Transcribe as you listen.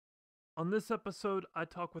On this episode, I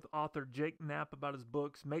talk with author Jake Knapp about his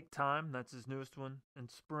books Make Time, that's his newest one, and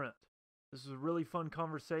Sprint. This is a really fun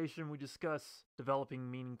conversation. We discuss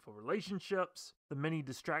developing meaningful relationships, the many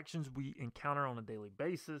distractions we encounter on a daily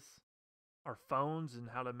basis, our phones and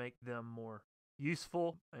how to make them more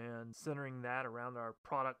useful, and centering that around our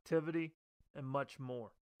productivity, and much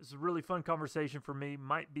more. This is a really fun conversation for me.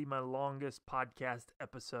 Might be my longest podcast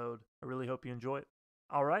episode. I really hope you enjoy it.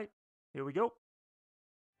 All right, here we go.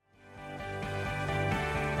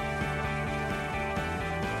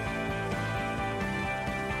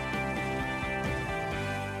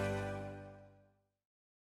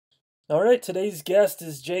 All right, today's guest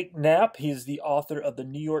is Jake Knapp. He is the author of the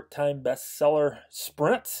New York Times bestseller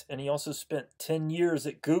Sprint, and he also spent 10 years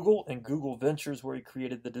at Google and Google Ventures, where he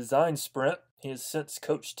created the design Sprint. He has since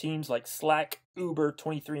coached teams like Slack, Uber,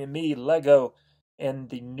 23andMe, Lego, and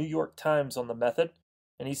the New York Times on the method.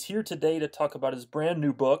 And he's here today to talk about his brand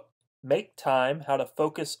new book, Make Time: How to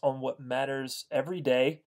Focus on What Matters Every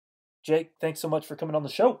Day. Jake, thanks so much for coming on the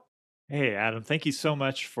show. Hey, Adam, thank you so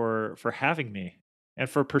much for having me and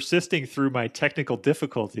for persisting through my technical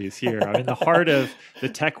difficulties here. I'm in the heart of the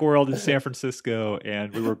tech world in San Francisco,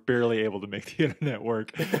 and we were barely able to make the internet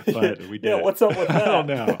work, but we did. Yeah, what's up with that?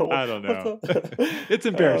 I don't know. It's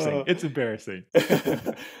embarrassing. It's embarrassing.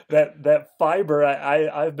 that fiber,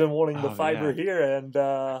 I've been wanting the fiber yeah. here,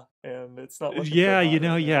 and it's not. Yeah,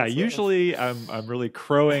 usually I'm really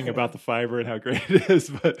crowing about the fiber and how great it is,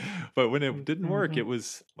 but when it didn't work, it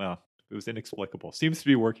was inexplicable. Seems to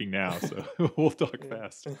be working now, so we'll talk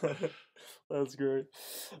fast. That's great.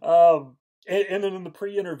 And then in the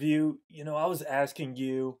pre-interview, I was asking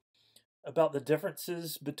you about the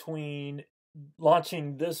differences between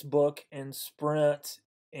launching this book and Sprint,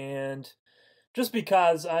 and just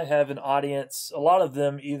because I have an audience, a lot of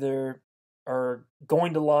them either are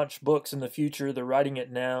going to launch books in the future, they're writing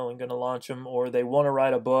it now and going to launch them, or they want to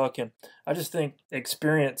write a book, and I just think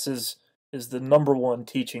experience is the number one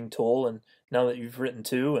teaching tool. And now that you've written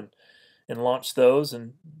two and launched those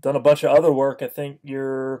and done a bunch of other work, I think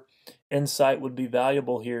your insight would be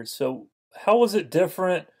valuable here. So how was it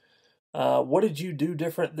different? What did you do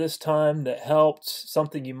different this time that helped?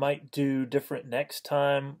 Something you might do different next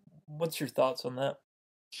time? What's your thoughts on that?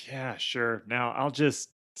 Yeah, sure. Now I'll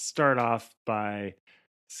just start off by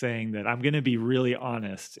saying that I'm going to be really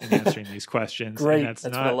honest in answering these questions. Great. And that's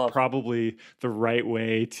what I not love. probably the right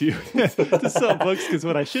way to, to sell books, because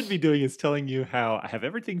what I should be doing is telling you how I have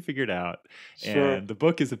everything figured out. Sure. And the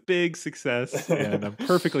book is a big success and I'm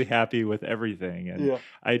perfectly happy with everything. And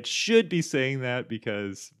I should be saying that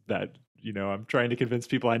because I'm trying to convince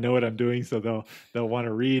people I know what I'm doing, so they'll want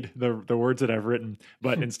to read the words that I've written.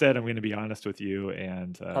 But instead, I'm going to be honest with you,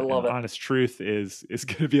 and I love it. Honest truth is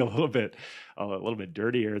going to be a little bit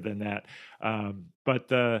dirtier than that.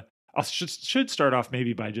 But I should start off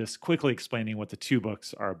maybe by just quickly explaining what the two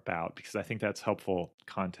books are about, because I think that's helpful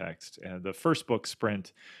context. And the first book,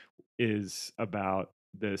 Sprint, is about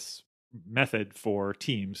this method for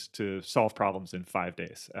teams to solve problems in 5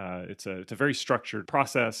 days. It's a very structured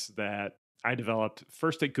process that I developed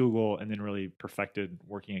first at Google and then really perfected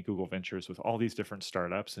working at Google Ventures with all these different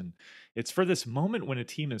startups. And it's for this moment when a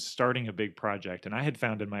team is starting a big project. And I had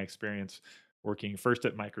found in my experience working first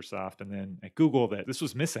at Microsoft and then at Google that this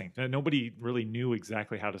was missing. Nobody really knew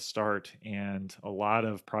exactly how to start. And a lot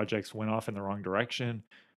of projects went off in the wrong direction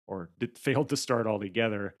or failed to start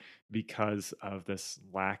altogether because of this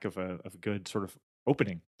lack of a good sort of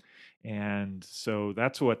opening. And so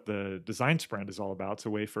that's what the design sprint is all about. It's a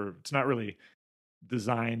way it's not really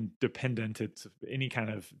design dependent. It's any kind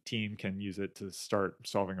of team can use it to start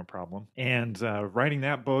solving a problem. And writing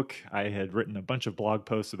that book, I had written a bunch of blog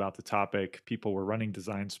posts about the topic. People were running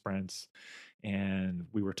design sprints, and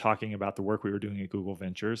we were talking about the work we were doing at Google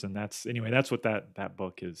Ventures. And that's what that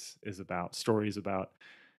book is about. Stories about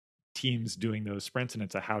teams doing those sprints, and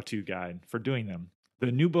it's a how-to guide for doing them. The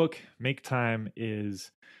new book, Make Time,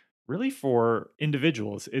 is really for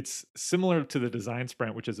individuals. It's similar to the design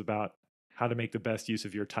sprint, which is about how to make the best use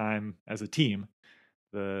of your time as a team.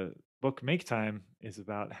 The book, Make Time, is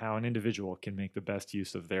about how an individual can make the best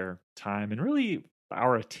use of their time and really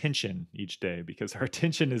our attention each day, because our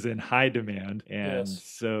attention is in high demand. And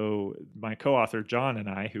so my co-author, John, and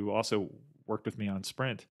I, who also worked with me on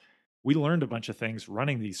Sprint, we learned a bunch of things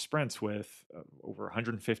running these sprints with over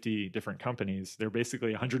 150 different companies. They're basically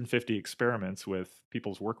 150 experiments with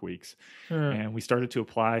people's work weeks. And we started to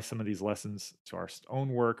apply some of these lessons to our own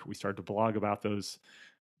work. We started to blog about those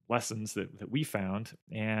lessons that we found,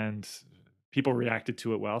 and people reacted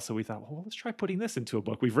to it well. So we thought, well, let's try putting this into a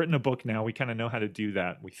book. We've written a book now. We kind of know how to do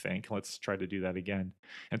that, we think. Let's try to do that again.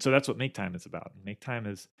 And so that's what Make Time is about. Make Time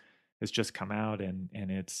is has just come out, and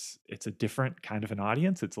it's a different kind of an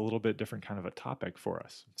audience. It's a little bit different kind of a topic for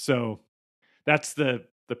us. So that's the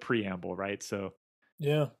preamble, right?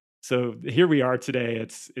 Yeah. So here we are today.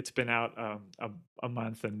 It's been out a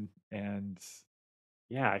month, and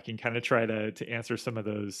yeah, I can kind of try to answer some of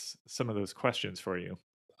those questions for you.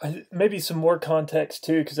 Maybe some more context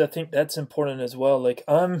too, because I think that's important as well. Like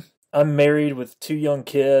I'm married with two young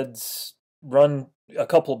kids, run a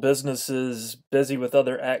couple businesses, busy with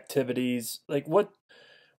other activities. Like where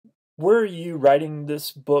are you writing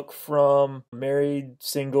this book from? Married,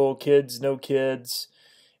 single, kids, no kids?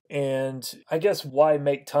 And I guess why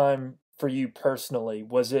make time for you personally?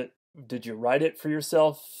 Did you write it for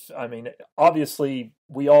yourself? I mean, obviously,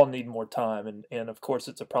 we all need more time, and of course,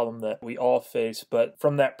 it's a problem that we all face. But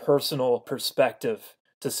from that personal perspective,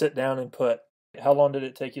 to sit down and how long did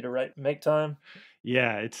it take you to make time?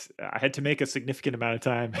 Yeah, I had to make a significant amount of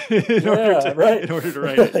time Yeah, right. in order to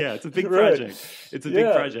write it. Yeah, it's a big Right. project. It's a big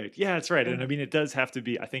Yeah. project. Yeah, that's right. And I And mean, it does have to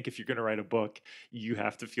be, I think if you're going to write a book, you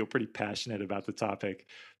have to feel pretty passionate about the topic right.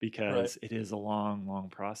 because it is a long, long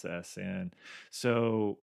process. And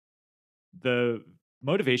so the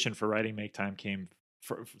motivation for writing Make Time came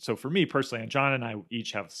for me personally, and John and I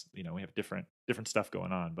each have, we have different stuff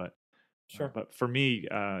going on, Sure. but for me,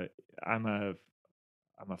 I'm a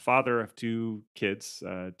I'm a father of two kids,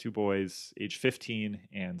 two boys, age 15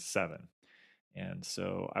 and 7. And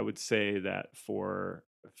so I would say that for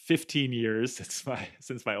 15 years since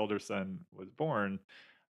my older son was born,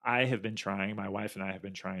 I have been trying, my wife and I have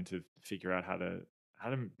been trying to figure out how to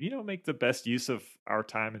make the best use of our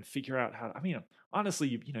time and figure out how, I mean, honestly,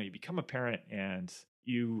 you become a parent and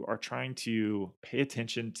you are trying to pay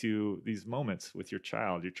attention to these moments with your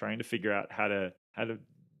child. You're trying to figure out how to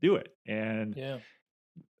do it. And Yeah.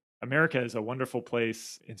 America is a wonderful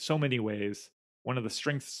place in so many ways. One of the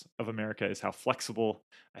strengths of America is how flexible,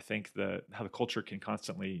 I think, how the culture can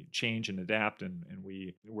constantly change and adapt, and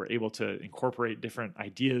we're able to incorporate different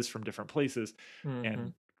ideas from different places Mm-hmm.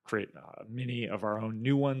 and create many of our own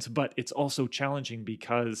new ones. But it's also challenging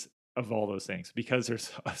because of all those things, because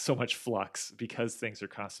there's so much flux, because things are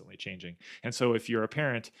constantly changing. And so if you're a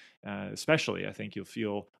parent, especially, I think you'll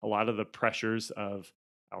feel a lot of the pressures of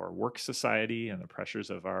our work society and the pressures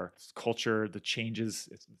of our culture, the changes,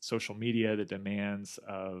 social media, the demands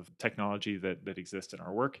of technology that exist in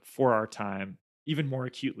our work for our time, even more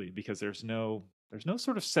acutely, because there's no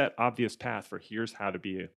sort of set obvious path for here's how to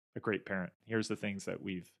be a great parent. Here's the things that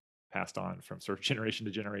we've passed on from sort of generation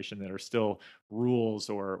to generation that are still rules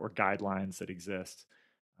or guidelines that exist.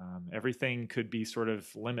 Everything could be sort of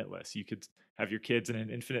limitless. You could have your kids in an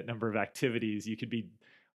infinite number of activities. You could be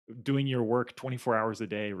doing your work 24 hours a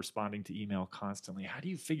day, responding to email constantly. How do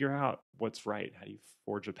you figure out what's right? How do you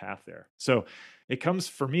forge a path there? So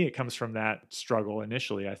for me, it comes from that struggle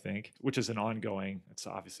initially, I think, which is it's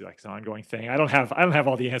obviously like an ongoing thing. I don't have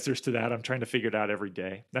all the answers to that. I'm trying to figure it out every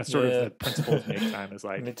day. That's sort of Yeah. the principle of Make Time is Me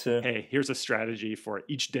like, too. hey, here's a strategy for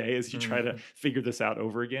each day as you try to Mm-hmm. figure this out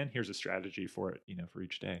over again. Here's a strategy for it, for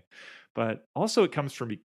each day. But also it comes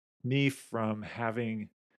from me from having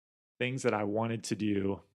things that I wanted to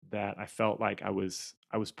do that I felt like I was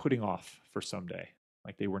putting off for someday,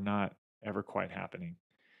 like they were not ever quite happening.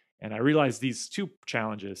 And I realized these two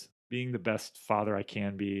challenges, being the best father I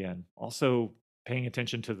can be and also paying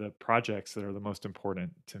attention to the projects that are the most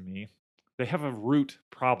important to me, they have a root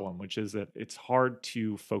problem, which is that it's hard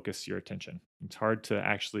to focus your attention. It's hard to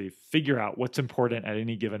actually figure out what's important at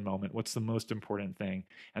any given moment, what's the most important thing,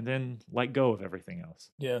 and then let go of everything else.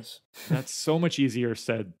 Yes. That's so much easier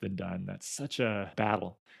said than done. That's such a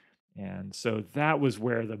battle. And so that was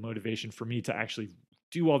where the motivation for me to actually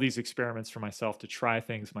do all these experiments for myself, to try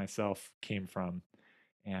things myself, came from.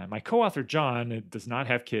 And my co author, John, does not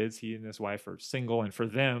have kids. He and his wife are single. And for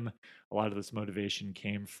them, a lot of this motivation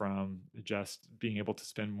came from just being able to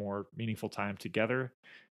spend more meaningful time together,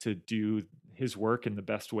 to do his work in the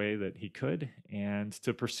best way that he could, and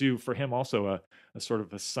to pursue for him also a sort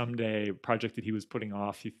of a someday project that he was putting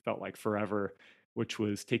off, he felt like forever, which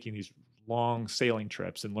was taking these long sailing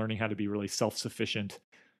trips and learning how to be really self sufficient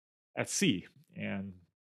at sea. And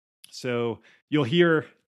so you'll hear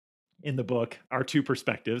in the book our two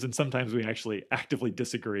perspectives, and sometimes we actually actively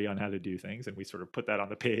disagree on how to do things, and we sort of put that on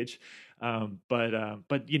the page. But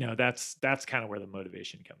that's kind of where the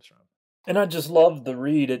motivation comes from. And I just love the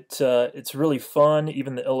read. It's really fun.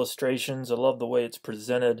 Even the illustrations. I love the way it's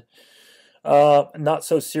presented. Not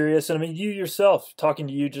so serious. And I mean, you yourself, talking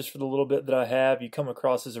to you just for the little bit that I have, you come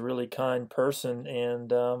across as a really kind person.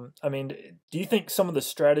 And I mean, do you think some of the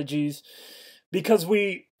strategies, because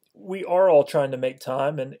we are all trying to make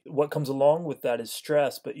time, and what comes along with that is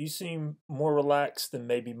stress, but you seem more relaxed than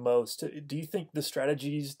maybe most. Do you think the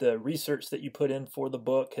strategies, the research that you put in for the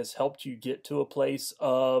book has helped you get to a place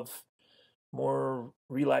of more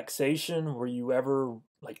relaxation? Were you ever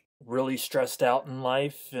like really stressed out in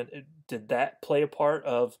life? And did that play a part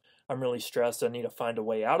of I'm really stressed, I need to find a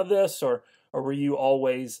way out of this? Or were you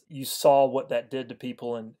always you saw what that did to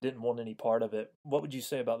people and didn't want any part of it? What would you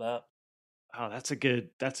say about that? Oh, that's a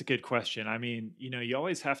good question. I mean, you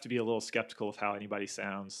always have to be a little skeptical of how anybody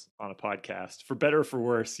sounds on a podcast, for better or for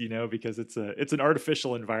worse, because it's an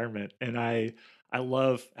artificial environment, and I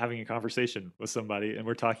love having a conversation with somebody, and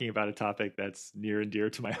we're talking about a topic that's near and dear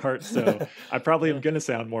to my heart. So I probably am Yeah, going to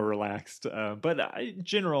sound more relaxed, but in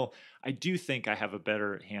general, I do think I have a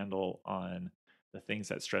better handle on the things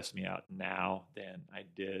that stress me out now than I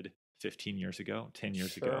did 15 years ago, 10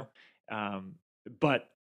 years ago. sure. Um, but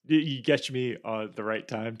you catch me the right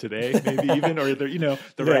time today, maybe even, or the Yeah.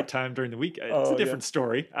 right time during the week. It's a Oh, yeah. different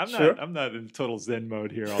story. Sure. I'm not in total Zen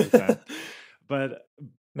mode here all the time, but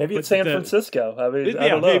Maybe it's but San the Francisco. I mean, I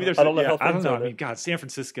yeah, don't maybe know. there's I a, don't know yeah, how I don't things know. are I mean, there. God, San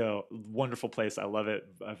Francisco, wonderful place. I love it.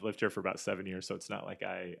 I've lived here for about 7 years, so it's not like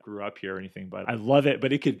I grew up here or anything, but I love it.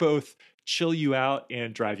 But it could both chill you out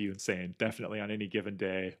and drive you insane, definitely on any given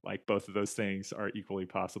day. Like both of those things are equally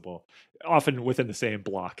possible, often within the same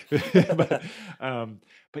block. but um,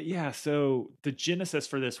 but yeah, so the genesis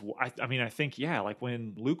for this, I mean, I think, yeah, like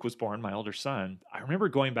when Luke was born, my older son, I remember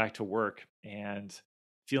going back to work and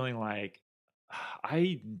feeling like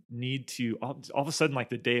I need to all of a sudden, like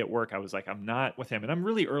the day at work, I was like, I'm not with him. And I'm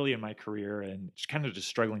really early in my career and just kind of just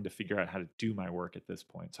struggling to figure out how to do my work at this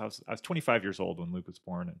point. So I was 25 years old when Luke was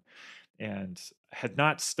born, and had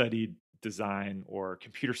not studied design or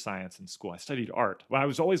computer science in school. I studied art. Well, I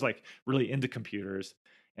was always like really into computers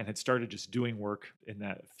and had started just doing work in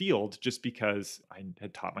that field just because I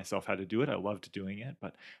had taught myself how to do it. I loved doing it,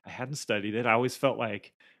 but I hadn't studied it. I always felt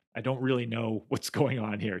like I don't really know what's going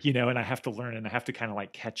on here, and I have to learn and I have to kind of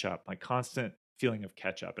like catch up, like constant feeling of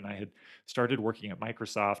catch up. And I had started working at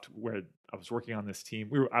Microsoft where I was working on this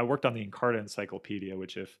team. I worked on the Encarta Encyclopedia,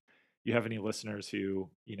 which if you have any listeners who,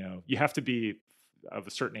 you have to be of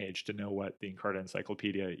a certain age to know what the Encarta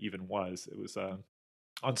Encyclopedia even was. It was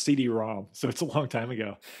on CD-ROM, so it's a long time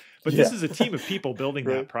ago. But this Yeah. is a team of people building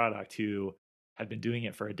that Right. product who had been doing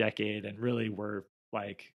it for a decade and really were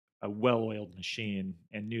like a well-oiled machine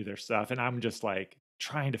and knew their stuff. And I'm just like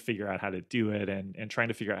trying to figure out how to do it and trying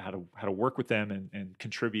to figure out how to work with them and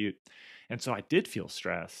contribute. And so I did feel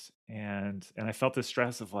stress, and I felt this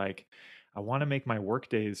stress of like I want to make my work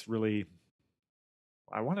days really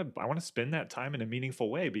I want to spend that time in a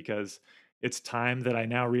meaningful way because it's time that I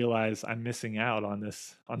now realize I'm missing out on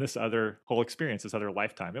this other whole experience, this other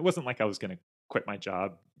lifetime. It wasn't like I was going to quit my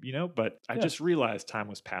job, but I Yeah. just realized time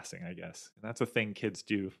was passing, I guess. And that's a thing kids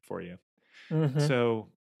do for you. Mm-hmm.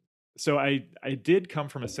 So I did come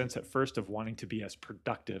from a sense at first of wanting to be as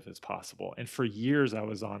productive as possible. And for years I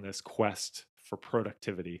was on this quest for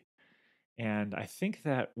productivity. And I think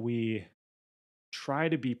that we try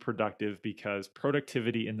to be productive because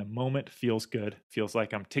productivity in the moment feels good, feels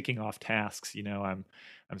like I'm ticking off tasks, I'm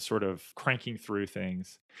sort of cranking through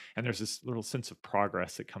things, and there's this little sense of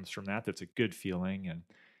progress that comes from that. That's a good feeling.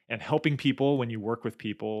 And helping people when you work with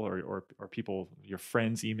people, or people, your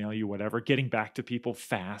friends email you, whatever, getting back to people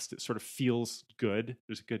fast, it sort of feels good.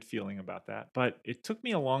 There's a good feeling about that. But it took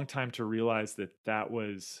me a long time to realize that that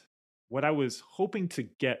was what I was hoping to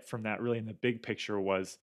get from that, really in the big picture,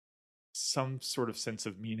 was some sort of sense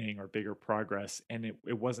of meaning or bigger progress, and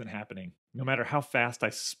it wasn't happening. No matter how fast I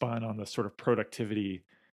spun on the sort of productivity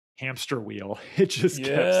hamster wheel, it just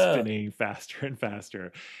kept Yeah. spinning faster and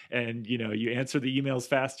faster. And you answer the emails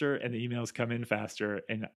faster and the emails come in faster,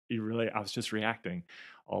 and I was just reacting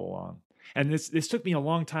all along. And this took me a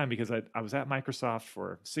long time because I was at Microsoft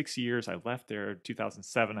for 6 years. I left there in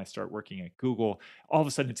 2007. I started working at Google. All of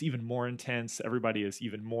a sudden it's even more intense. Everybody is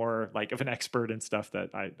even more like of an expert in stuff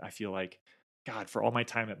that I feel like, God, for all my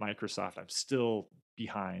time at Microsoft, I'm still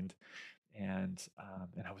behind. And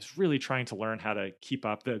I was really trying to learn how to keep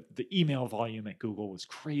up. The email volume at Google was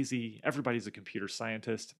crazy. Everybody's a computer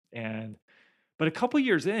scientist. But a couple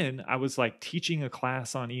years in, I was like teaching a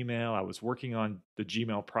class on email. I was working on the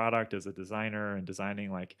Gmail product as a designer and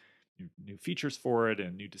designing like new features for it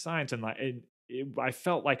and new designs. I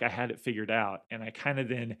felt like I had it figured out. And I kind of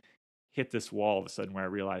then hit this wall all of a sudden where I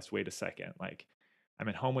realized, wait a second, like I'm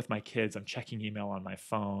at home with my kids. I'm checking email on my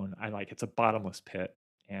phone. It's a bottomless pit.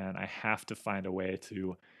 And I have to find a way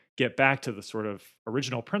to get back to the sort of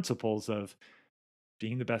original principles of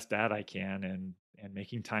being the best dad I can and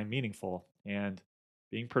making time meaningful. And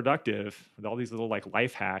being productive with all these little like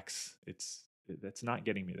life hacks, that's not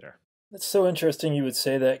getting me there. It's so interesting you would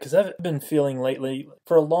say that because I've been feeling lately,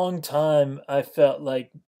 for a long time, I felt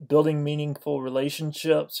like building meaningful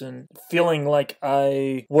relationships and feeling like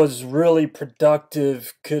I was really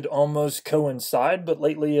productive could almost coincide, but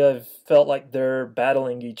lately I've felt like they're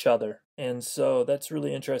battling each other. And so that's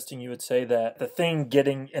really interesting you would say that. The thing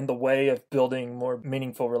getting in the way of building more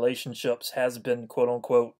meaningful relationships has been quote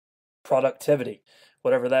unquote productivity,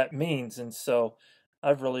 whatever that means. And so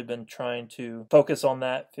I've really been trying to focus on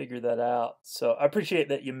that, figure that out. So I appreciate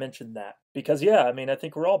that you mentioned that because, yeah, I mean, I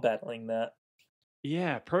think we're all battling that.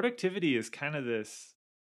 Yeah, productivity is kind of this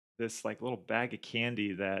like little bag of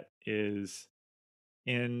candy that is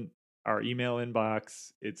in our email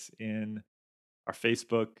inbox, it's in our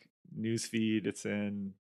Facebook newsfeed, it's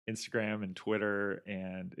in Instagram and Twitter,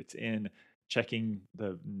 and it's in checking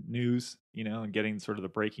the news, and getting sort of the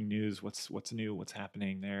breaking news, what's new, what's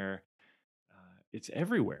happening there. It's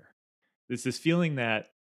everywhere. There's this feeling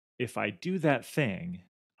that if I do that thing,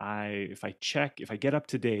 if I check, if I get up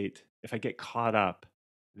to date, if I get caught up,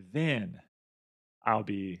 then I'll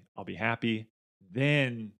be happy.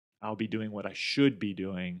 Then I'll be doing what I should be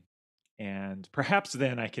doing, and perhaps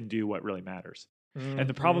then I can do what really matters. And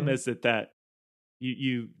the problem Hmm. is that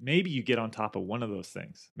you maybe you get on top of one of those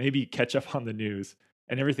things. Maybe you catch up on the news,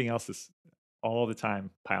 and everything else is all the time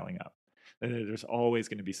piling up. And there's always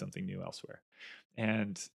going to be something new elsewhere.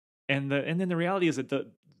 And and then the reality is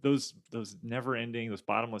that those never ending, those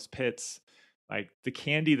bottomless pits, like the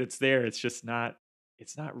candy that's there, it's not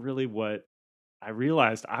really what I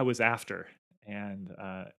realized I was after. And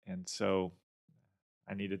so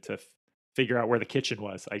I needed to figure out where the kitchen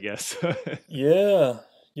was, I guess. Yeah,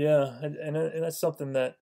 yeah, and that's something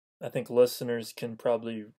that I think listeners can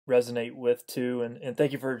probably resonate with too. And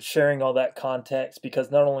thank you for sharing all that context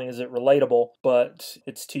because not only is it relatable, but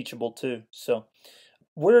it's teachable too. So,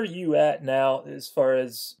 where are you at now as far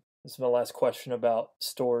as this is my last question about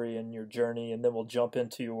story and your journey, and then we'll jump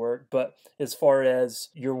into your work. But as far as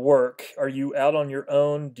your work, are you out on your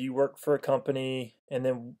own? Do you work for a company? And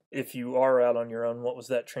then if you are out on your own, what was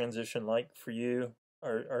that transition like for you?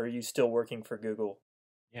 Or are you still working for Google?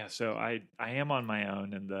 Yeah, so I am on my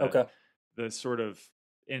own, and Okay. the sort of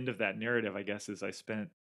end of that narrative, I guess, is I spent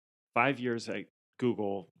 5 years at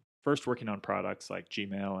Google, first working on products like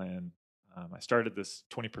Gmail, and I started this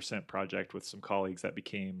 20% project with some colleagues that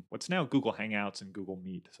became what's now Google Hangouts and Google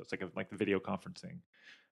Meet. So it's like the video conferencing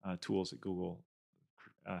tools that Google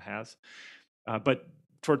has. But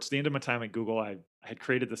towards the end of my time at Google, I had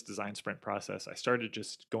created this design sprint process. I started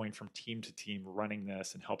just going from team to team, running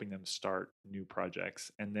this and helping them start new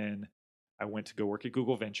projects. And then I went to go work at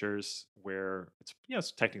Google Ventures, where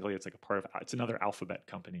technically it's like it's another Alphabet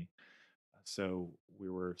company. So we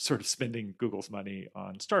were sort of spending Google's money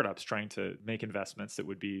on startups, trying to make investments that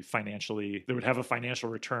would have a financial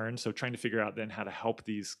return. So trying to figure out then how to help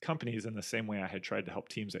these companies in the same way I had tried to help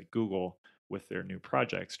teams at Google with their new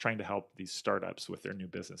projects, trying to help these startups with their new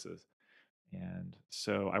businesses. And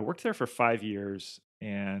so I worked there for 5 years.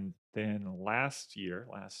 And then last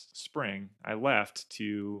spring, I left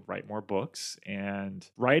to write more books. And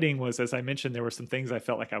writing was, as I mentioned, there were some things I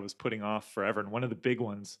felt like I was putting off forever. And one of the big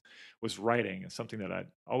ones was writing. It's something that I'd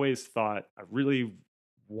always thought I really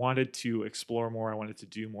wanted to explore more. I wanted to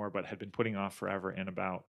do more, but had been putting off forever. And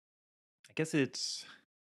I guess it's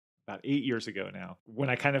about 8 years ago now, when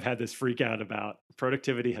I kind of had this freak out about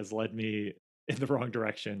productivity has led me in the wrong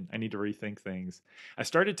direction. I need to rethink things. I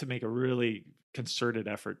started to make a really concerted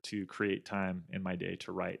effort to create time in my day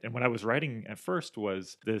to write. And what I was writing at first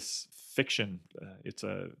was this fiction. It's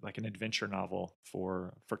a like an adventure novel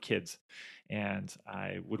for kids, and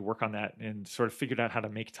I would work on that and sort of figured out how to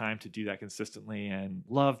make time to do that consistently. And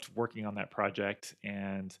loved working on that project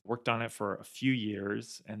and worked on it for a few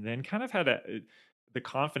years, and then kind of had the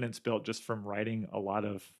confidence built just from writing a lot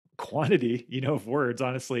of quantity, of words,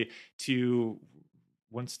 honestly, to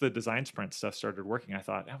once the design sprint stuff started working, I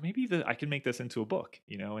thought, oh, maybe I can make this into a book,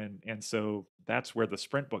 and so that's where the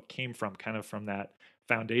sprint book came from, kind of from that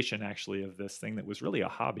foundation actually of this thing that was really a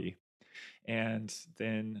hobby. And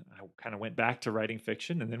then I kind of went back to writing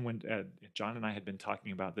fiction. And then when John and I had been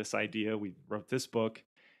talking about this idea, we wrote this book.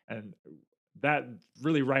 And that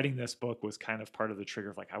really writing this book was kind of part of the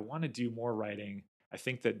trigger of like, I want to do more writing. I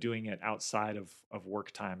think that doing it outside of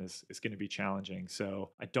work time is going to be challenging.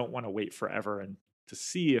 So I don't want to wait forever and to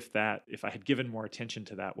see if I had given more attention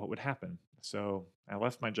to that, what would happen. So I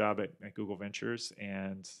left my job at Google Ventures,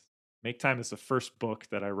 and Make Time is the first book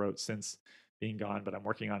that I wrote since being gone, but I'm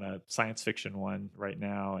working on a science fiction one right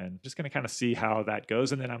now, and just going to kind of see how that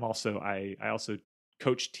goes. And then I also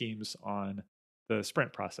coach teams on the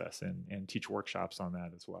sprint process and teach workshops on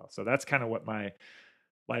that as well. So that's kind of what my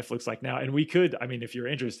life looks like now. And we could, I mean, if you're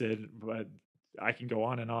interested, but I can go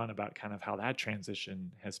on and on about kind of how that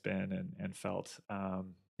transition has been and felt.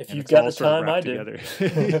 If And you've it's got all the sort of time, I wrapped do.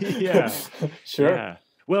 together. Yeah. Sure. Yeah.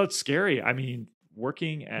 Well, it's scary. I mean,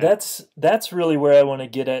 working at, That's really where I want to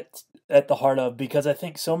get at the heart of, because I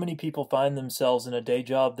think so many people find themselves in a day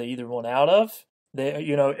job they either want out of, they,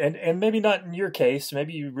 and maybe not in your case,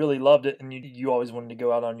 maybe you really loved it and you always wanted to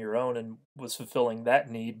go out on your own and was fulfilling that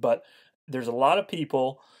need, but there's a lot of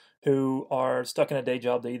people who are stuck in a day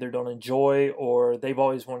job they either don't enjoy or they've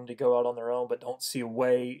always wanted to go out on their own but don't see a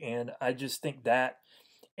way, and I just think that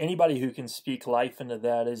anybody who can speak life into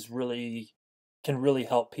that is really can really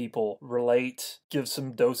help people relate, give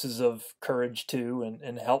some doses of courage too,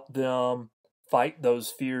 and help them fight those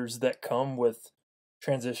fears that come with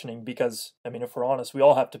transitioning. Because I mean, if we're honest, we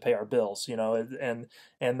all have to pay our bills, and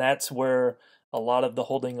that's where a lot of the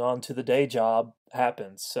holding on to the day job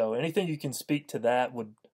happens. So anything you can speak to that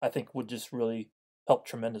would, I think, would just really help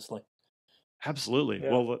tremendously. absolutely.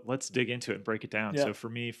 Yeah. Well, let's dig into it and break it down. Yeah. So for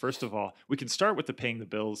me, first of all, we can start with the paying the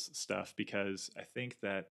bills stuff because I think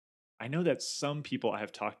that I know that some people I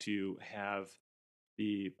have talked to have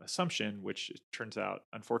the assumption, which it turns out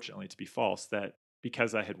unfortunately to be false, that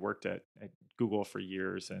because I had worked at Google for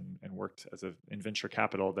years and worked as a in venture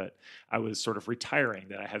capital, that I was sort of retiring,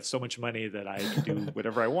 that I had so much money that I could do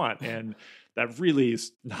whatever I want, and that really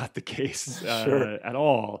is not the case Sure. at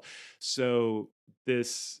all. So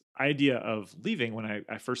this idea of leaving, when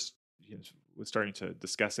I first was starting to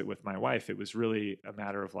discuss it with my wife, it was really a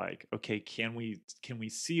matter of like, okay, can we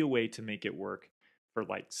see a way to make it work for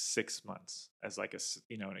like 6 months as like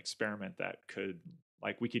an experiment that could,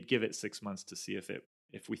 like, we could give it 6 months to see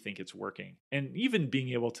if we think it's working, and even being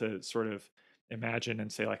able to sort of imagine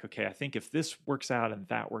and say like, okay, I think if this works out and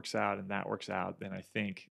that works out and that works out, then I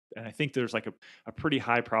think there's like a pretty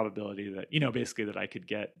high probability that, basically that I could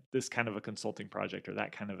get this kind of a consulting project or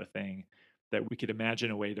that kind of a thing, that we could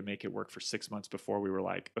imagine a way to make it work for 6 months before we were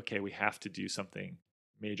like, okay, we have to do something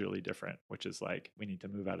majorly different, which is like we need to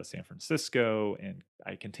move out of San Francisco and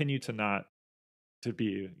I continue to not to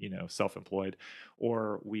be, self-employed,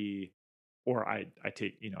 or I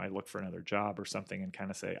take, I look for another job or something and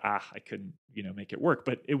kind of say, I couldn't, make it work.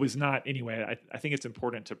 But it was not anyway. I think it's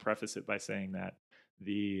important to preface it by saying that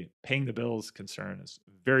the paying the bills concern is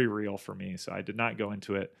very real for me. So I did not go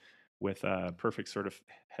into it with a perfect sort of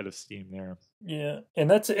head of steam there. Yeah, and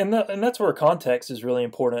that's where context is really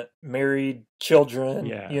important. Married, children,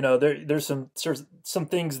 Yeah. there's some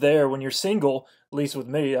things there when you're single. At least with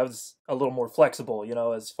me, I was a little more flexible,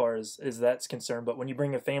 as far as that's concerned. But when you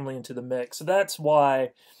bring a family into the mix, so that's why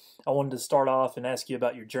I wanted to start off and ask you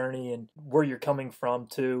about your journey and where you're coming from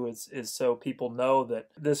too. Is so people know that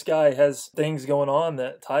this guy has things going on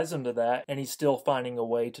that ties him to that, and he's still finding a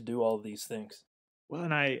way to do all of these things. Well,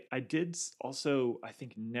 and I did also, I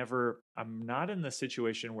think, never, I'm not in the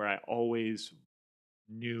situation where I always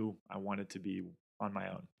knew I wanted to be on my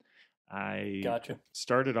own. I Gotcha.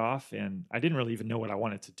 started off and I didn't really even know what I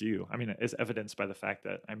wanted to do. I mean, as evidenced by the fact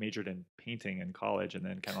that I majored in painting in college and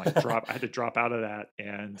then kind of like I had to drop out of that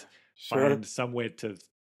and Sure. find some way to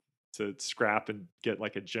scrap and get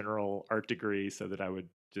like a general art degree so that I would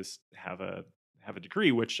just have a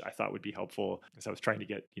degree, which I thought would be helpful because I was trying to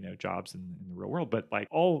get, jobs in the real world. But like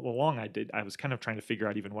all along I was kind of trying to figure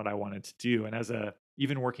out even what I wanted to do. And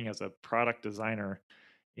even working as a product designer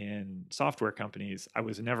in software companies, I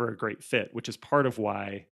was never a great fit, which is part of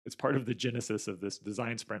why it's part of the genesis of this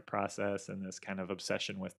design sprint process and this kind of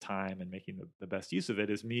obsession with time and making the best use of it,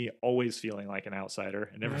 is me always feeling like an outsider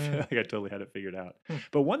and never feeling Mm. like I totally had it figured out. Hmm.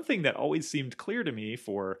 But one thing that always seemed clear to me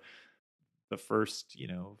for the first,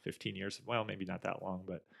 15 years, well, maybe not that long,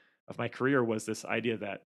 but of my career, was this idea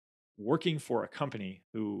that working for a company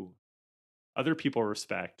who other people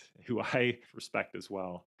respect, who I respect as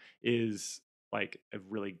well, is like a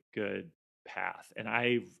really good path. And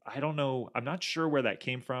I don't know, I'm not sure where that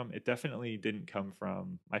came from. It definitely didn't come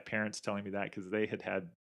from my parents telling me that, because they had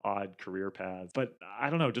odd career paths. But I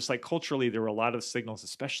don't know, just like culturally, there were a lot of signals,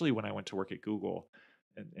 especially when I went to work at Google.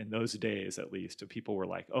 In those days, at least, people were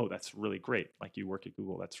like, "Oh, that's really great! Like you work at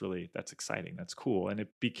Google. That's exciting. That's cool." And it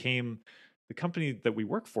became, the company that we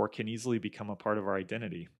work for can easily become a part of our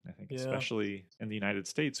identity. I think, Yeah. especially in the United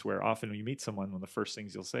States, where often when you meet someone, one of the first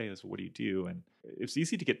things you'll say is, "What do you do?" And it's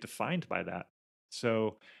easy to get defined by that.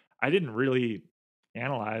 So I didn't really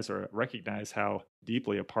analyze or recognize how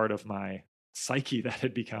deeply a part of my psyche that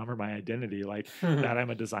had become, or my identity, like that I'm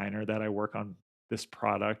a designer, that I work on this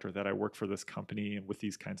product or that I work for this company and with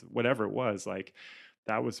these kinds of whatever it was, like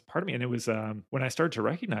that was part of me. And it was when I started to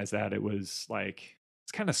recognize that, it was like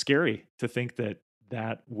it's kind of scary to think that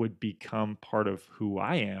that would become part of who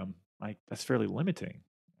I am. Like that's fairly limiting,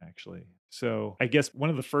 actually. So I guess one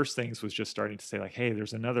of the first things was just starting to say, like, hey,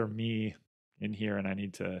 there's another me in here, and I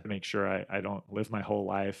need to make sure I don't live my whole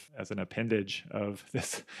life as an appendage of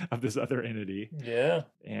this other entity. Yeah.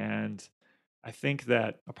 And I think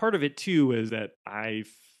that a part of it too is that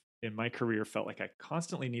I've in my career felt like I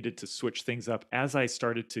constantly needed to switch things up as I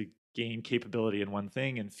started to gain capability in one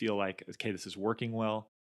thing and feel like, okay, this is working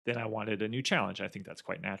well. Then I wanted a new challenge. I think that's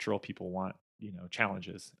quite natural. People want,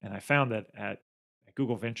 challenges. And I found that at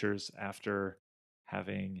Google Ventures, after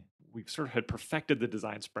having we sort of had perfected the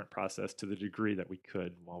design sprint process to the degree that we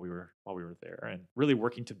could while we were there, and really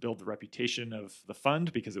working to build the reputation of the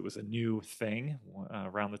fund because it was a new thing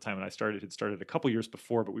around the time when I started. It started a couple years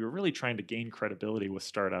before, but we were really trying to gain credibility with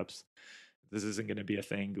startups. This isn't going to be a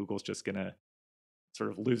thing Google's just going to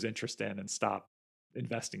sort of lose interest in and stop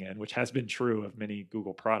investing in, which has been true of many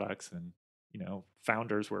Google products. And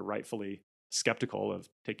founders were rightfully skeptical of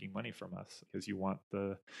taking money from us because you want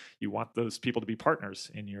those people to be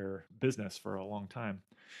partners in your business for a long time.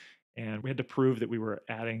 And we had to prove that we were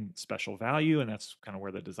adding special value, and that's kind of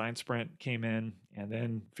where the design sprint came in. And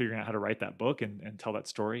then figuring out how to write that book and tell that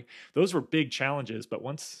story. Those were big challenges, but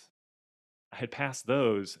once I had passed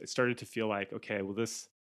those, it started to feel like, okay, well, this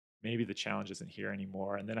maybe the challenge isn't here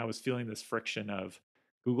anymore. And then I was feeling this friction of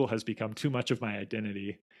Google has become too much of my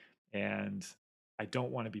identity, and I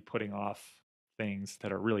don't want to be putting off things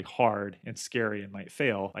that are really hard and scary and might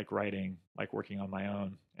fail, like writing, like working on my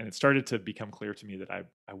own. And it started to become clear to me that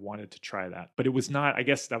I wanted to try that. But it was not, I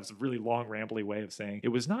guess that was a really long, rambly way of saying it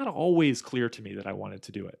was not always clear to me that I wanted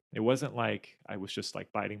to do it. It wasn't like I was just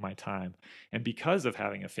like biding my time. And because of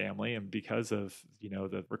having a family and because of,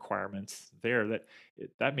 the requirements there,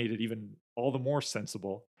 that made it even all the more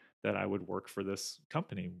sensible that I would work for this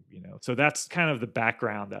company. So that's kind of the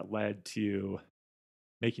background that led to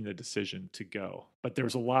making the decision to go. But there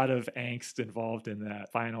was a lot of angst involved in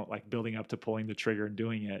that final, like building up to pulling the trigger and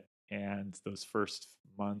doing it, and those first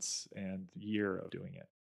months and year of doing it.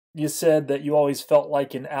 You said that you always felt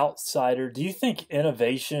like an outsider. Do you think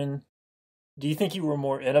you were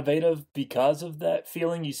more innovative because of that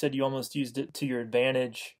feeling? You said you almost used it to your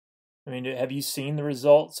advantage. I mean, have you seen the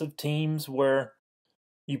results of teams where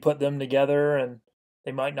you put them together and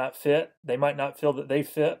they might not fit? They might not feel that they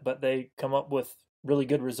fit, but they come up with really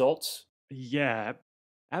good results? Yeah,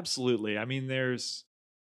 absolutely. I mean,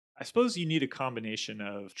 I suppose you need a combination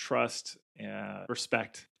of trust,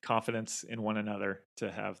 respect, confidence in one another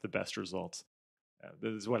to have the best results.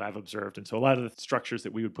 This is what I've observed. And so a lot of the structures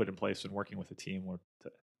that we would put in place when working with a team were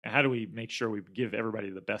how do we make sure we give everybody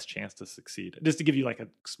the best chance to succeed? Just to give you like a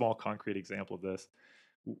small concrete example of this,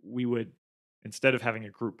 we would, instead of having a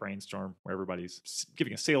group brainstorm where everybody's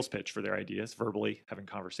giving a sales pitch for their ideas, verbally having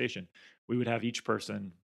conversation, we would have each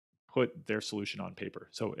person put their solution on paper.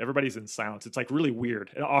 So everybody's in silence. It's like really weird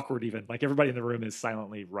and awkward even. Like everybody in the room is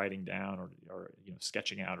silently writing down or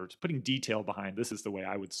sketching out or just putting detail behind this is the way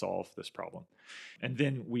I would solve this problem. And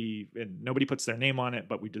then nobody puts their name on it,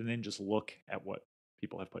 but we then just look at what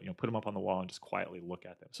people have put them up on the wall and just quietly look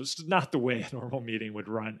at them. So it's not the way a normal meeting would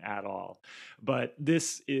run at all. But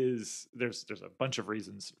there's a bunch of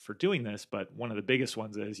reasons for doing this, but one of the biggest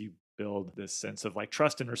ones is you build this sense of like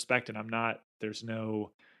trust and respect. And there's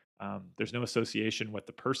no association with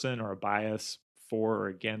the person or a bias for or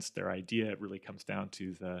against their idea. It really comes down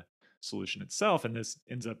to the solution itself. And this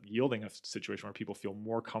ends up yielding a situation where people feel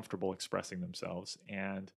more comfortable expressing themselves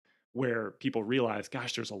and where people realize,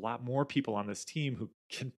 gosh, there's a lot more people on this team who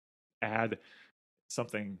can add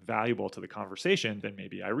something valuable to the conversation than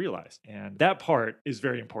maybe I realized. And that part is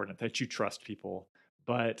very important, that you trust people.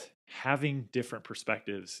 But having different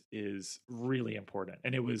perspectives is really important.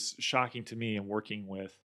 And it was shocking to me in working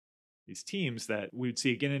with these teams that we would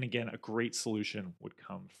see again and again a great solution would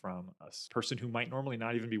come from a person who might normally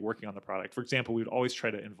not even be working on the product. For example, we would always try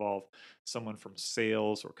to involve someone from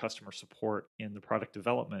sales or customer support in the product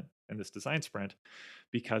development in this design sprint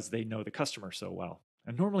because they know the customer so well.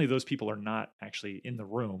 And normally those people are not actually in the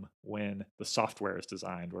room when the software is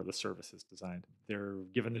designed or the service is designed. They're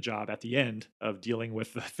given the job at the end of dealing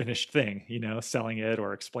with the finished thing, selling it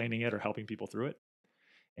or explaining it or helping people through it.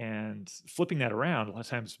 And flipping that around a lot of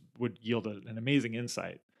times would yield an amazing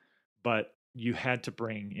insight. But you had to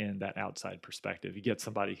bring in that outside perspective. You get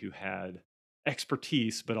somebody who had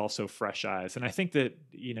expertise, but also fresh eyes. And I think that,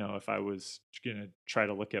 if I was going to try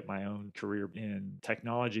to look at my own career in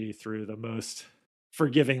technology through the most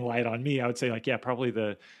forgiving light on me, I would say like, yeah, probably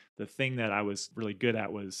the the thing that I was really good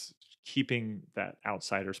at was keeping that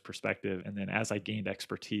outsider's perspective. And then as I gained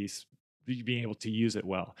expertise, being able to use it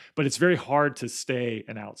well. But it's very hard to stay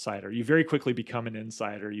an outsider. You very quickly become an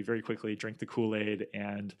insider. You very quickly drink the Kool-Aid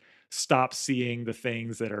and stop seeing the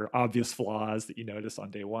things that are obvious flaws that you notice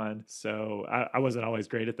on day one. So I wasn't always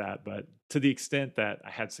great at that, but to the extent that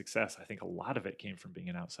I had success, I think a lot of it came from being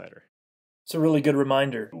an outsider. It's a really good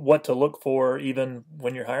reminder what to look for, even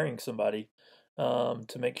when you're hiring somebody,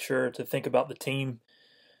 to make sure to think about the team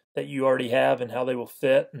that you already have and how they will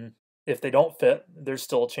fit. And if they don't fit, there's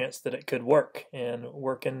still a chance that it could work and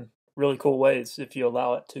work in really cool ways if you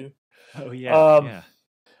allow it to. Oh, yeah. Yeah.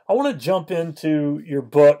 I want to jump into your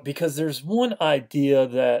book because there's one idea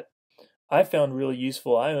that I found really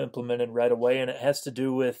useful. I implemented right away, and it has to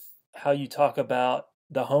do with how you talk about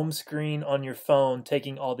the home screen on your phone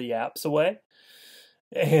taking all the apps away.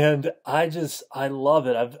 And I love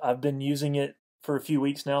it. I've been using it for a few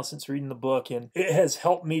weeks now since reading the book, and it has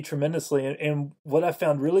helped me tremendously. And what I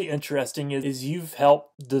found really interesting is you've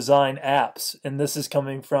helped design apps, and this is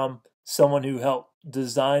coming from someone who helped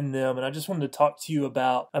design them. And I just wanted to talk to you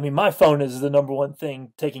about, I mean, my phone is the number one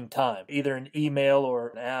thing taking time, either an email or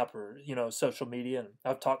an app or, social media. And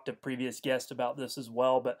I've talked to previous guests about this as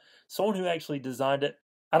well, but someone who actually designed it,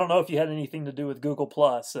 I don't know if you had anything to do with Google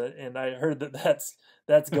Plus, and I heard that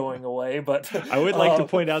that's going away. But I would like to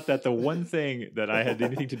point out that the one thing that I had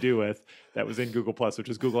anything to do with that was in Google Plus, which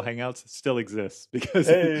was Google Hangouts, still exists because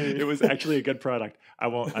it was actually a good product. I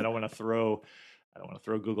don't want to throw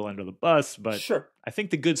Google under the bus, but sure. I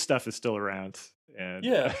think the good stuff is still around. And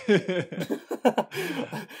yeah,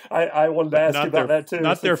 I wanted to ask you about that too.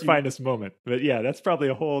 Not their finest moment, but yeah, that's probably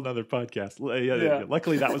a whole nother podcast. Yeah.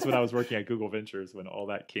 Luckily, that was when I was working at Google Ventures when all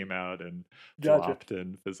that came out and flopped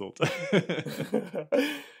and fizzled.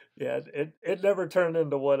 Yeah, it never turned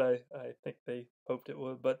into what I think they hoped it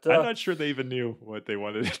would. But I'm not sure they even knew what they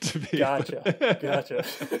wanted it to be. Gotcha.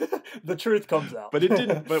 The truth comes out. But it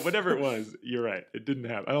didn't. But whatever it was, you're right. It didn't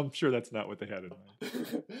happen. I'm sure that's not what they had in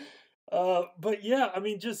mind. But yeah, I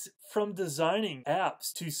mean, just from designing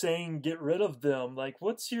apps to saying get rid of them, like,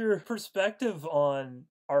 what's your perspective on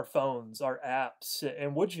our phones, our apps,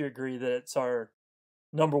 and would you agree that it's our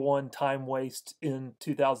number one time waste in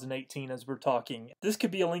 2018 as we're talking? This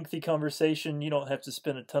could be a lengthy conversation. You don't have to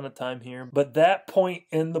spend a ton of time here, but that point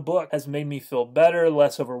in the book has made me feel better,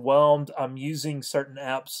 less overwhelmed. I'm using certain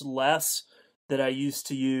apps less that I used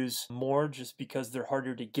to use more just because they're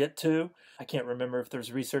harder to get to. I can't remember if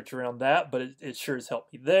there's research around that, but it sure has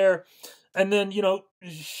helped me there. And then,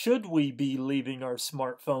 should we be leaving our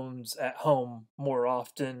smartphones at home more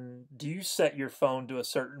often? Do you set your phone to a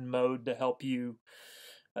certain mode to help you?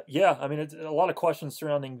 Yeah, I mean, it's a lot of questions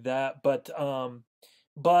surrounding that, but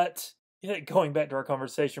yeah, going back to our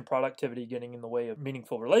conversation, productivity getting in the way of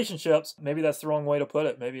meaningful relationships. Maybe that's the wrong way to put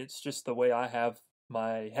it. Maybe it's just the way I have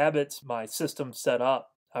my habits, my system set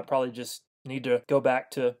up. I probably just need to go back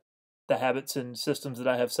to the habits and systems that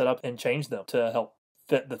I have set up and change them to help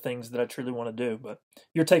fit the things that I truly want to do. But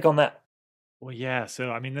your take on that? Well, yeah. So,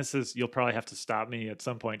 I mean, you'll probably have to stop me at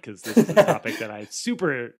some point because this is a topic that I'm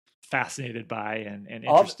super fascinated by and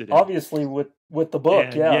interested in. Obviously, with the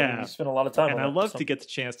book, you spend a lot of time on it. And I love to get the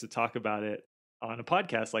chance to talk about it on a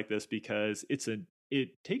podcast like this because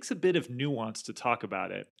it takes a bit of nuance to talk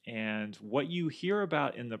about it. And what you hear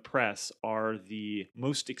about in the press are the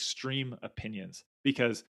most extreme opinions,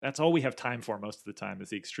 because that's all we have time for most of the time is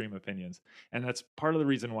the extreme opinions. And that's part of the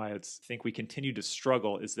reason why I think we continue to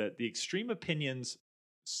struggle is that the extreme opinions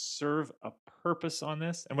serve a purpose on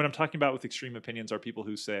this. And what I'm talking about with extreme opinions are people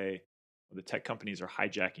who say, the tech companies are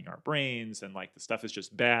hijacking our brains and like the stuff is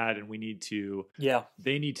just bad and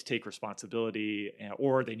they need to take responsibility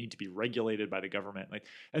or they need to be regulated by the government.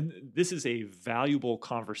 And this is a valuable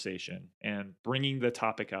conversation and bringing the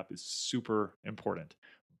topic up is super important,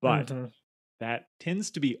 but that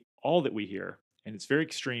tends to be all that we hear. And it's very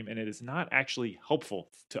extreme and it is not actually helpful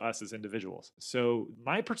to us as individuals. So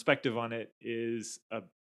my perspective on it is a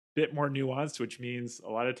bit more nuanced, which means a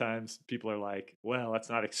lot of times people are like, well, that's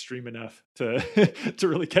not extreme enough to to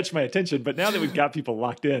really catch my attention. But now that we've got people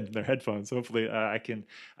locked in their headphones, hopefully I can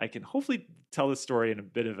hopefully tell the story in a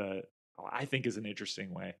bit of I think is an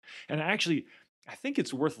interesting way. And I think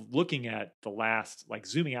it's worth looking at the last, like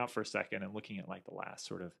zooming out for a second and looking at like the last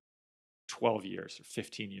sort of 12 years or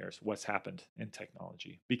 15 years, what's happened in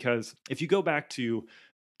technology. Because if you go back to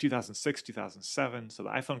 2006, 2007, so the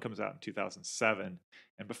iPhone comes out in 2007,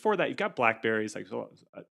 And before that, you've got Blackberries. Like so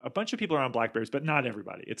a bunch of people are on Blackberries, but not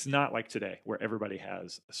everybody. It's not like today where everybody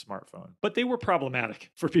has a smartphone. But they were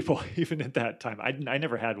problematic for people even at that time. I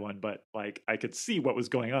never had one, but like I could see what was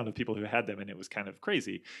going on with people who had them, and it was kind of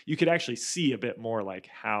crazy. You could actually see a bit more like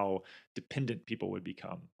how dependent people would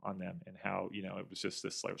become on them and how, it was just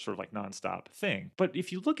this like sort of like nonstop thing. But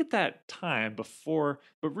if you look at that time before,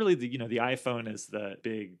 but really the iPhone is the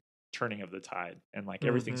big turning of the tide, and like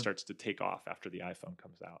everything Mm-hmm. starts to take off after the iPhone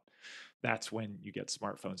comes out. That's when you get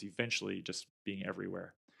smartphones eventually just being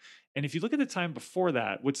everywhere. And if you look at the time before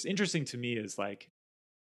that, what's interesting to me is like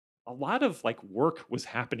a lot of like work was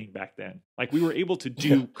happening back then. Like we were able to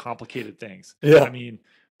Yeah. do complicated things. I Yeah. mean,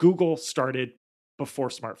 Google started before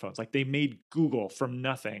smartphones. Like they made Google from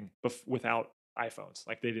nothing without iPhones.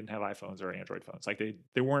 Like they didn't have iPhones or Android phones. Like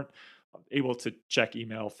they weren't able to check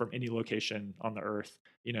email from any location on the earth,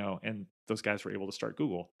 and those guys were able to start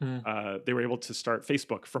Google. Mm. They were able to start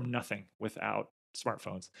Facebook from nothing without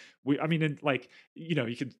smartphones. I mean, and like, you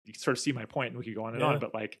could sort of see my point and we could go on and on, Yeah.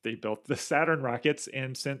 but like they built the Saturn rockets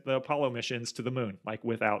and sent the Apollo missions to the moon, like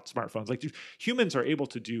without smartphones. Like humans are able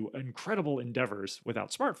to do incredible endeavors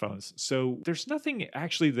without smartphones. So there's nothing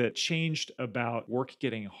actually that changed about work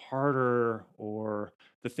getting harder or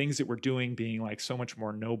the things that we're doing being like so much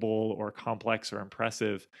more noble or complex or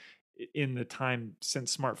impressive in the time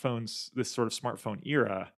since smartphones, this sort of smartphone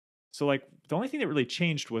era. So like the only thing that really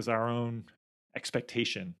changed was our own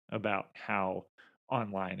expectation about how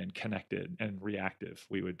online and connected and reactive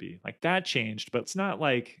we would be. Like that changed, but it's not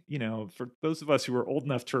like, for those of us who were old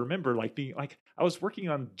enough to remember, like being like, I was working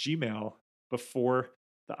on Gmail before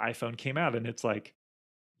the iPhone came out, and it's like,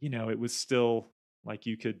 it was still like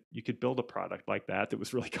you could build a product like that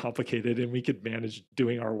was really complicated, and we could manage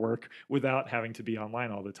doing our work without having to be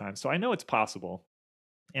online all the time. So I know it's possible.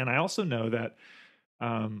 And I also know that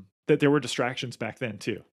there were distractions back then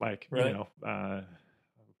too. Like, Right.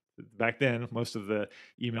 back then, most of the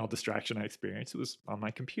email distraction I experienced was on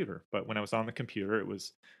my computer. But when I was on the computer, it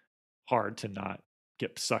was hard to not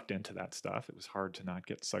get sucked into that stuff. It was hard to not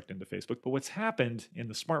get sucked into Facebook. But what's happened in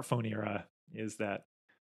the smartphone era is that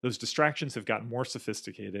those distractions have gotten more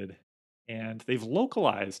sophisticated and they've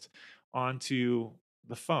localized onto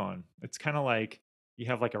the phone. It's kind of like you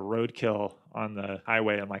have like a roadkill on the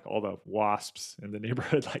highway and like all the wasps in the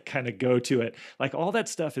neighborhood like kind of go to it. Like all that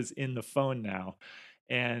stuff is in the phone now.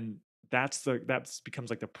 And that's becomes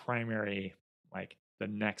like the primary, like the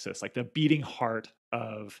nexus, like the beating heart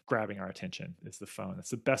of grabbing our attention is the phone. That's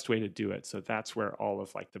the best way to do it. So that's where all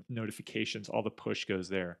of like the notifications, all the push goes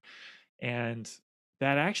there. And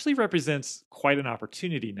that actually represents quite an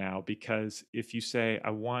opportunity now, because if you say, I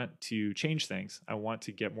want to change things, I want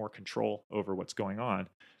to get more control over what's going on,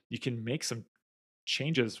 you can make some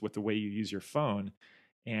changes with the way you use your phone.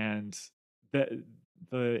 And the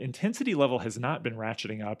intensity level has not been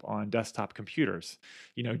ratcheting up on desktop computers.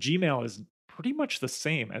 Gmail is pretty much the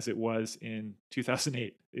same as it was in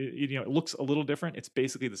 2008. It looks a little different. It's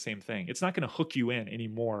basically the same thing. It's not going to hook you in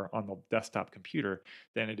anymore on the desktop computer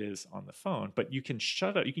than it is on the phone, but you can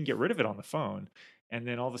shut it, you can get rid of it on the phone, and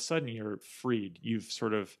then all of a sudden you're freed. You've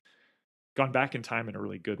sort of gone back in time in a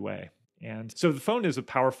really good way. And so the phone is a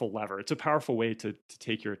powerful lever. It's a powerful way to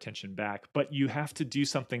take your attention back, but you have to do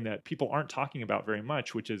something that people aren't talking about very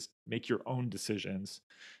much, which is make your own decisions,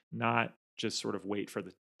 not just sort of wait for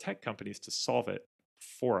the tech companies to solve it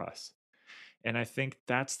for us. And I think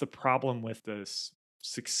that's the problem with this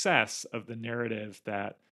success of the narrative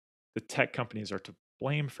that the tech companies are to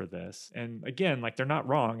blame for this. And again, like they're not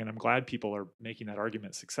wrong. And I'm glad people are making that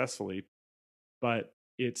argument successfully, but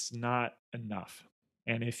it's not enough.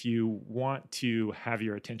 And if you want to have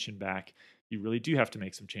your attention back, you really do have to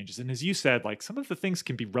make some changes. And as you said, like some of the things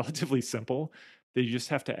can be relatively simple. They just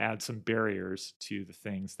have to add some barriers to the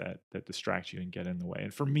things that distract you and get in the way.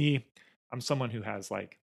 And for me, I'm someone who has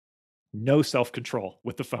like no self-control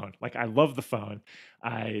with the phone. Like I love the phone.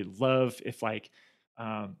 I love if like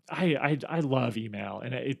I love email,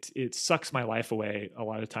 and it sucks my life away a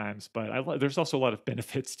lot of times, but there's also a lot of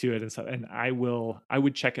benefits to it and stuff. And I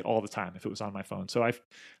would check it all the time if it was on my phone. So I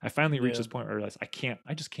finally reached Yeah. this point where I realized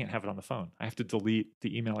I just can't have it on the phone. I have to delete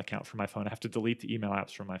the email account from my phone. I have to delete the email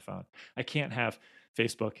apps from my phone. I can't have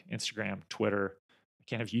Facebook, Instagram, Twitter. I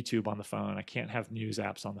can't have YouTube on the phone. I can't have news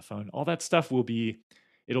apps on the phone. All that stuff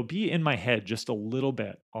it'll be in my head just a little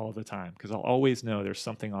bit all the time, because I'll always know there's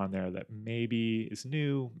something on there that maybe is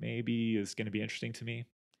new, maybe is going to be interesting to me.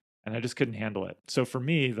 And I just couldn't handle it. So for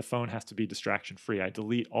me, the phone has to be distraction free. I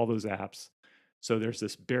delete all those apps. So there's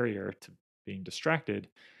this barrier to being distracted.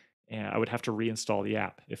 And I would have to reinstall the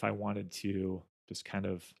app if I wanted to just kind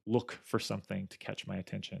of look for something to catch my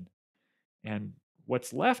attention. And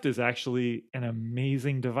What's left is actually an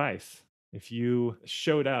amazing device. If you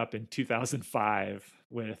showed up in 2005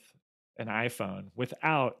 with an iPhone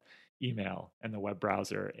without email and the web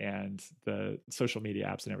browser and the social media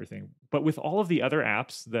apps and everything, but with all of the other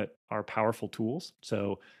apps that are powerful tools,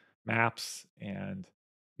 so maps and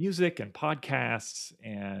music and podcasts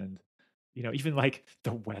and even like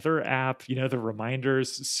the weather app, the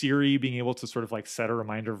reminders, Siri being able to sort of like set a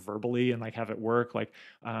reminder verbally and like have it work. Like,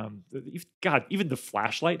 God, even the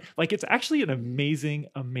flashlight, like it's actually an amazing,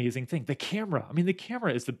 amazing thing. The camera, I mean, the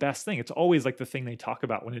camera is the best thing. It's always like the thing they talk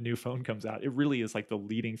about when a new phone comes out. It really is like the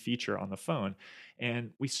leading feature on the phone.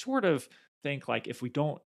 And we sort of think like if we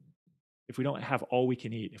don't have all we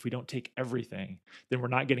can eat, if we don't take everything, then we're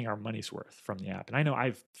not getting our money's worth from the app. And I know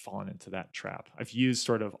I've fallen into that trap. I've used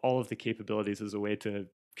sort of all of the capabilities as a way to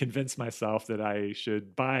convince myself that I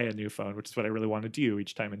should buy a new phone, which is what I really want to do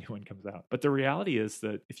each time a new one comes out. But the reality is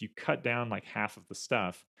that if you cut down like half of the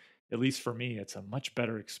stuff, at least for me, it's a much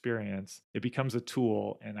better experience. It becomes a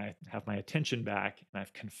tool, and I have my attention back, and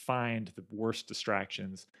I've confined the worst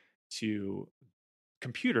distractions to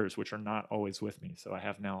computers, which are not always with me. So I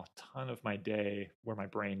have now a ton of my day where my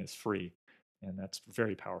brain is free, and that's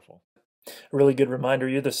very powerful. A really good reminder.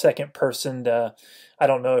 You're the second person to, I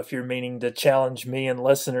don't know if you're meaning to challenge me and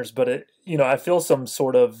listeners, but I feel some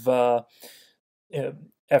sort of, uh,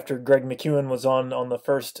 after Greg McEwen was on the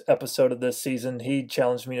first episode of this season, he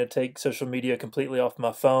challenged me to take social media completely off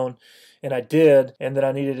my phone. And I did. And then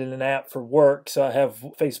I needed an app for work. So I have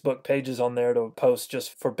Facebook pages on there to post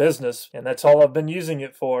just for business. And that's all I've been using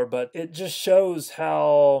it for. But it just shows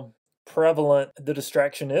how prevalent the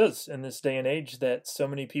distraction is in this day and age, that so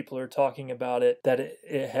many people are talking about it, that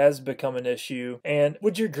it has become an issue. And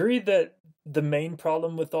would you agree that the main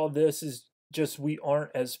problem with all this is just we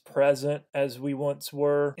aren't as present as we once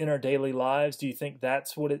were in our daily lives? Do you think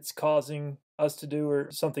that's what it's causing us to do,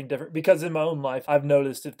 or something different? Because in my own life, I've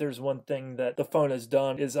noticed if there's one thing that the phone has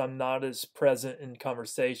done is I'm not as present in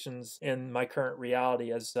conversations in my current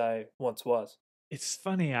reality as I once was. It's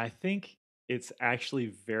funny. I think it's actually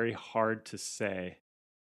very hard to say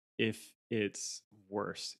if it's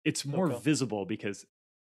worse. It's more Okay. visible because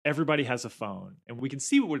everybody has a phone, and we can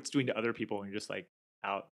see what it's doing to other people when you're just like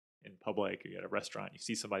out in public or you're at a restaurant, you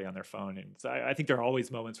see somebody on their phone. And so I think there are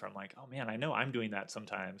always moments where I'm like, oh man, I know I'm doing that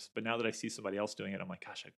sometimes, but now that I see somebody else doing it, I'm like,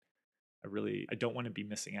 gosh, I don't want to be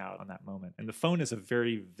missing out on that moment. And the phone is a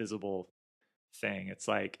very visible thing. It's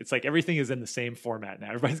like everything is in the same format now.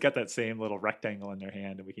 Everybody's got that same little rectangle in their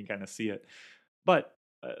hand, and we can kind of see it. But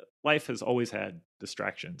life has always had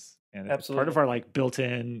distractions, and it's part of Absolutely. our like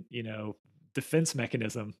built-in, defense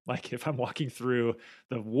mechanism. Like if I'm walking through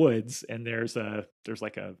the woods and there's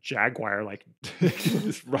like a jaguar like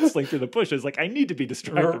just rustling through the bushes, like I need to be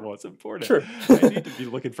distractible. It's important. True. I need to be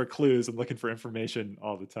looking for clues and looking for information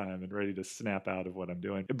all the time and ready to snap out of what I'm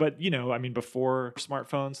doing. But I mean, before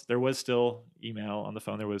smartphones, there was still email on the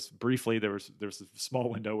phone. There was a small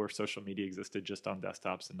window where social media existed just on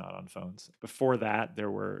desktops and not on phones. Before that,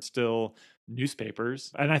 there were still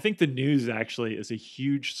newspapers. And I think the news actually is a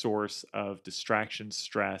huge source of distraction,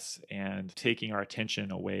 stress, and taking our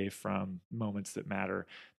attention away from moments that matter.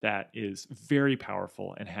 That is very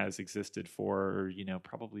powerful and has existed for,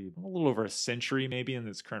 probably a little over a century, maybe, in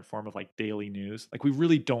this current form of like daily news. Like we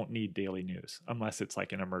really don't need daily news unless it's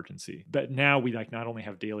like an emergency. But now we like not only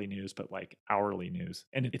have daily news, but like hourly news.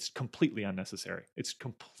 And it's completely unnecessary. It's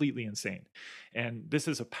completely insane. And this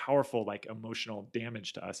is a powerful like emotional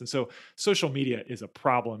damage to us. And so social media is a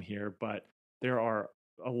problem here, but there are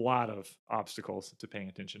a lot of obstacles to paying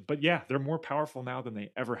attention. But yeah, they're more powerful now than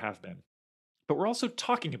they ever have been. But we're also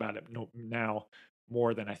talking about it now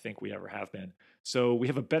more than I think we ever have been. So we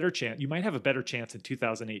have a better chance. You might have a better chance in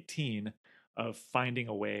 2018 of finding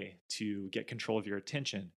a way to get control of your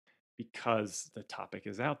attention because the topic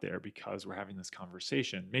is out there, because we're having this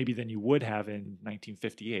conversation, maybe than you would have in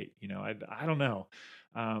 1958. I don't know.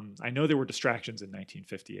 I know there were distractions in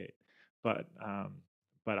 1958, but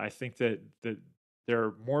I think that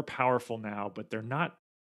they're more powerful now, but they're not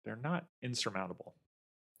insurmountable.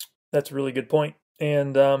 That's a really good point.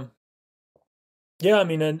 And yeah, I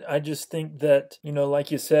mean, and I just think that,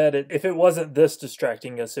 like you said, if it wasn't this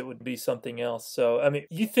distracting us, it would be something else. So, I mean,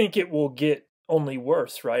 you think it will get only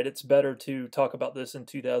worse, right? It's better to talk about this in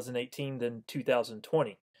 2018 than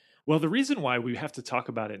 2020. Well, the reason why we have to talk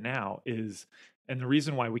about it now and the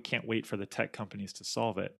reason why we can't wait for the tech companies to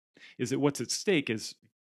solve it, is that what's at stake is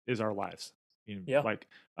our lives. Yeah, Like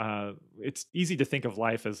it's easy to think of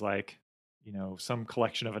life as like, some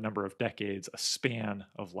collection of a number of decades, a span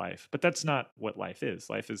of life. But that's not what life is.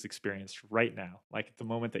 Life is experienced right now. Like at the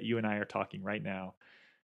moment that you and I are talking right now,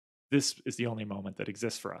 this is the only moment that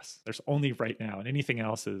exists for us. There's only right now, and anything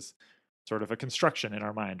else is sort of a construction in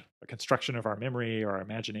our mind, a construction of our memory or our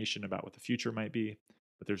imagination about what the future might be.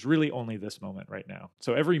 But there's really only this moment right now.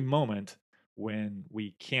 So every moment when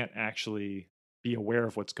we can't actually be aware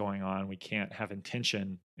of what's going on, we can't have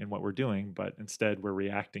intention in what we're doing, but instead we're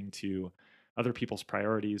reacting to other people's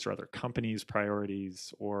priorities or other companies'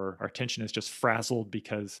 priorities, or our attention is just frazzled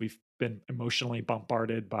because we've been emotionally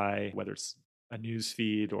bombarded by whether it's a news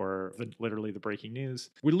feed or literally the breaking news.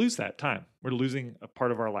 We lose that time. We're losing a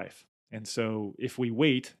part of our life. And so if we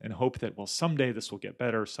wait and hope that, well, someday this will get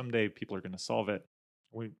better, someday people are going to solve it,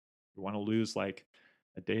 we want to lose like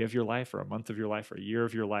a day of your life or a month of your life or a year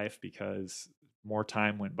of your life because more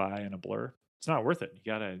time went by in a blur. It's not worth it.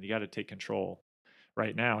 You gotta take control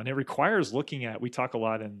right now. And it requires looking at, we talk a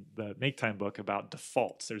lot in the Make Time book about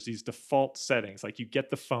defaults. There's these default settings. Like you get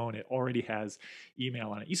the phone, it already has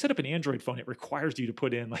email on it. You set up an Android phone, it requires you to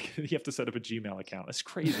put in, like, you have to set up a Gmail account. It's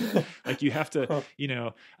crazy. Like you have to,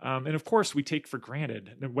 and of course we take for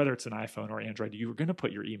granted, whether it's an iPhone or Android, you're going to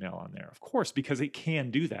put your email on there, of course, because it can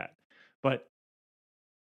do that. But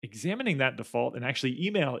examining that default, and actually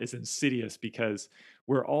email is insidious because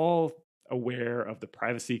we're all aware of the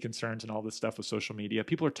privacy concerns and all this stuff with social media.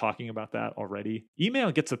 People are talking about that already. Email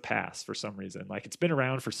gets a pass for some reason. Like it's been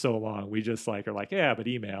around for so long. We just like are like, yeah, but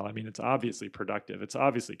email, I mean, it's obviously productive. It's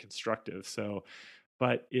obviously constructive. So,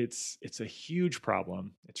 but it's a huge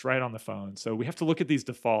problem. It's right on the phone. So we have to look at these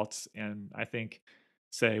defaults and I think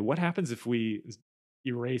say, what happens if we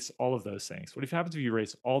erase all of those things? What if happens if you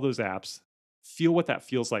erase all those apps, feel what that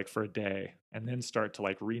feels like for a day, and then start to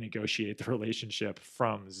like renegotiate the relationship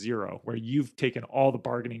from zero, where you've taken all the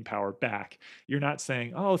bargaining power back. You're not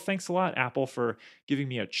saying, oh, thanks a lot, Apple, for giving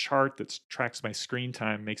me a chart that tracks my screen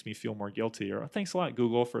time, makes me feel more guilty, or oh, thanks a lot,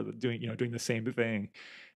 Google, for doing the same thing.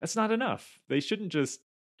 That's not enough. They shouldn't just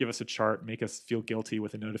give us a chart, make us feel guilty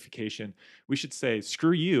with a notification. We should say,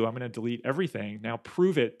 screw you, I'm going to delete everything. Now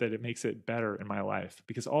prove it that it makes it better in my life,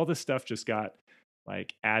 because all this stuff just got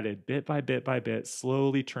like added bit by bit by bit,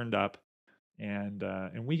 slowly turned up, and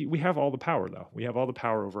we have all the power though. We have all the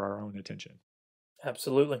power over our own attention.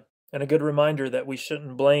 Absolutely. And a good reminder that we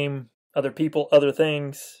shouldn't blame other people, other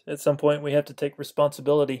things. At some point, we have to take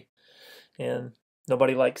responsibility, and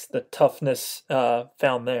nobody likes the toughness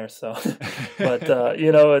found there. So, but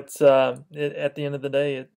it's at the end of the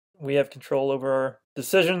day, we have control over our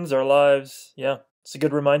decisions, our lives. Yeah, it's a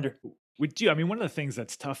good reminder. We do. I mean, one of the things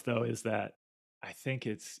that's tough though is that I think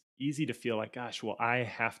it's easy to feel like, gosh, well, I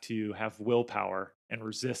have to have willpower and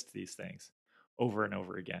resist these things over and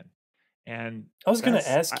over again. And I was going to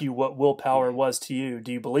ask you what willpower was to you.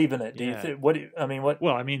 Do you believe in it? Do you what?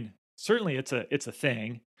 Well, I mean, certainly it's a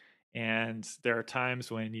thing. And there are times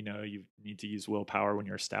when, you need to use willpower when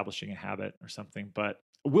you're establishing a habit or something, but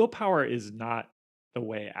willpower is not the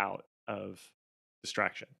way out of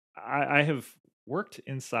distraction. I have worked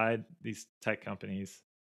inside these tech companies,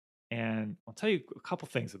 and I'll tell you a couple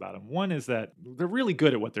things about them. One is that they're really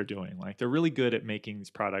good at what they're doing. Like they're really good at making these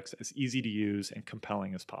products as easy to use and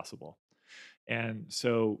compelling as possible. And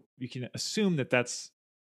so you can assume that that's,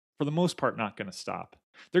 for the most part, not going to stop.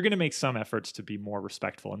 They're going to make some efforts to be more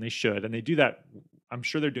respectful, and they should. And they do that. I'm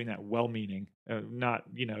sure they're doing that well-meaning, not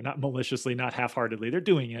maliciously, not half-heartedly. They're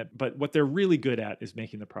doing it, but what they're really good at is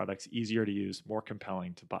making the products easier to use, more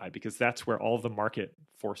compelling to buy, because that's where all the market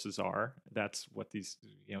forces are. That's what these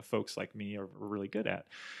folks like me are really good at.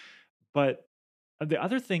 But the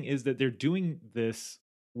other thing is that they're doing this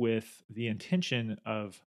with the intention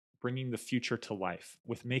of bringing the future to life,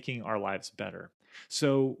 with making our lives better.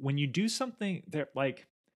 So when you do something, they're like,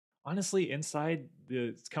 honestly, inside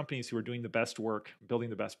the companies who are doing the best work,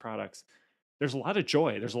 building the best products, there's a lot of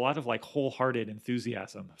joy. There's a lot of like wholehearted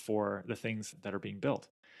enthusiasm for the things that are being built.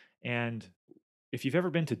 And if you've ever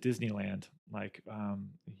been to Disneyland, like,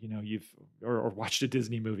 you've or watched a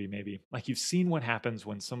Disney movie, maybe, like you've seen what happens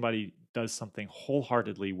when somebody does something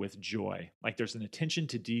wholeheartedly with joy. Like there's an attention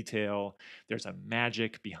to detail, there's a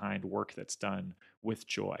magic behind work that's done with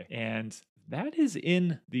joy. And that is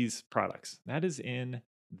in these products. That is in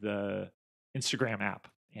the Instagram app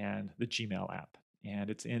and the Gmail app. And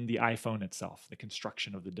it's in the iPhone itself, the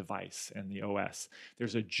construction of the device and the OS.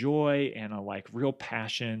 There's a joy and a like real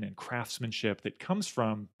passion and craftsmanship that comes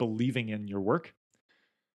from believing in your work.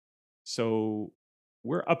 So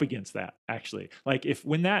we're up against that, actually. Like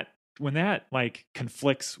when that like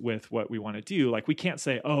conflicts with what we want to do, like we can't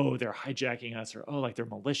say, oh, they're hijacking us, or oh, like they're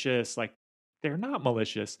malicious. Like they're not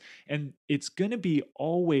malicious. And it's going to be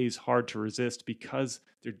always hard to resist because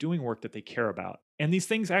they're doing work that they care about. And these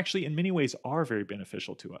things actually, in many ways, are very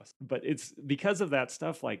beneficial to us. But it's because of that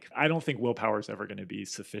stuff, like, I don't think willpower is ever going to be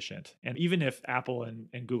sufficient. And even if Apple and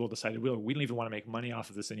Google decided, we don't even want to make money off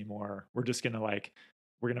of this anymore, we're just going to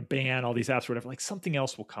we're going to ban all these apps or whatever, like something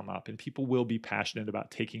else will come up and people will be passionate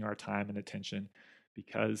about taking our time and attention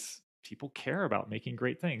because people care about making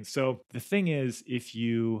great things. So the thing is, if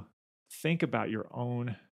you think about your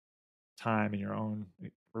own time and your own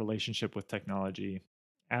relationship with technology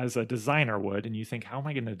as a designer would, and you think, how am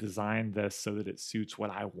I going to design this so that it suits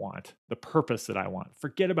what I want, the purpose that I want?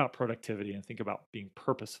 Forget about productivity and think about being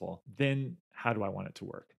purposeful. Then how do I want it to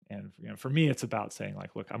work? And for me, it's about saying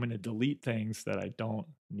like, look, I'm going to delete things that I don't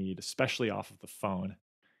need, especially off of the phone.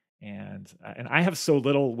 And I have so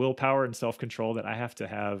little willpower and self-control that I have to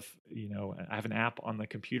have, I have an app on the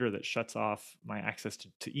computer that shuts off my access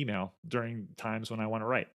to email during times when I want to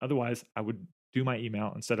write. Otherwise, I would do my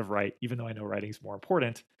email instead of write, even though I know writing is more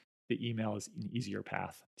important. The email is an easier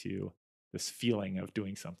path to this feeling of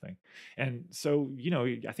doing something. And so,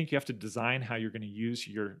 I think you have to design how you're going to use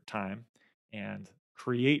your time and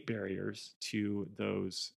create barriers to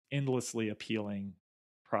those endlessly appealing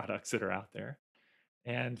products that are out there.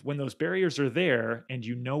 And when those barriers are there and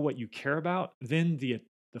you know what you care about, then the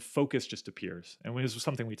focus just appears. And this is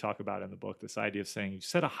something we talk about in the book, this idea of saying you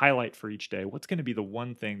set a highlight for each day. What's going to be the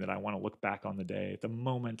one thing that I want to look back on the day, the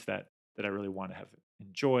moment that I really want to have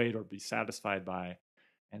enjoyed or be satisfied by?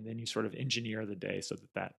 And then you sort of engineer the day so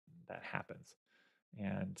that happens.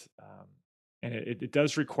 And it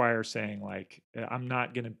does require saying like, I'm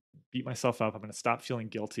not going to beat myself up. I'm going to stop feeling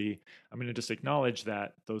guilty. I'm going to just acknowledge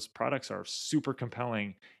that those products are super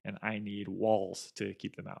compelling and I need walls to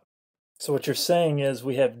keep them out. So what you're saying is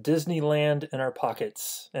we have Disneyland in our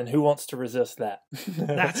pockets, and who wants to resist that?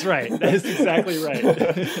 That's right. That is exactly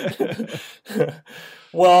right.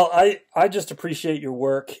 Well, I just appreciate your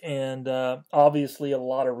work, and obviously a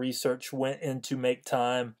lot of research went into Make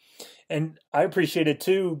Time. And I appreciate it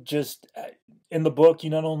too, just in the book,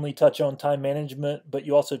 you not only touch on time management, but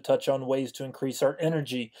you also touch on ways to increase our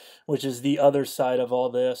energy, which is the other side of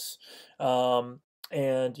all this.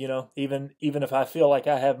 And even if I feel like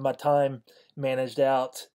I have my time managed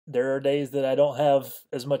out, there are days that I don't have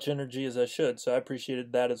as much energy as I should. So I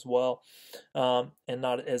appreciated that as well. And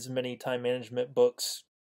not as many time management books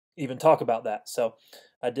even talk about that. So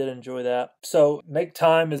I did enjoy that. So Make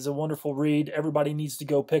Time is a wonderful read. Everybody needs to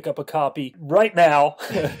go pick up a copy right now.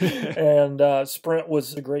 And Sprint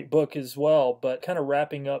was a great book as well. But kind of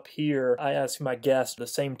wrapping up here, I ask my guests the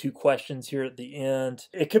same two questions here at the end.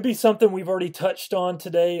 It could be something we've already touched on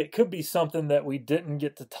today. It could be something that we didn't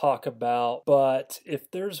get to talk about. But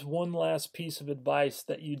if there's one last piece of advice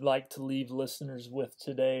that you'd like to leave listeners with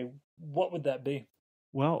today, what would that be?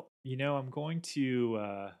 Well, I'm going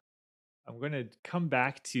to come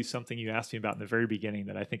back to something you asked me about in the very beginning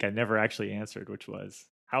that I think I never actually answered, which was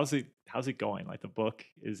how's it going? Like the book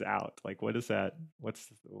is out. Like what is that? What's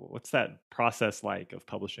that process like of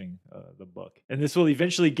publishing the book? And this will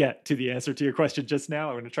eventually get to the answer to your question just now.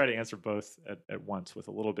 I'm going to try to answer both at once with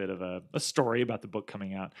a little bit of a story about the book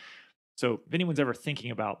coming out. So if anyone's ever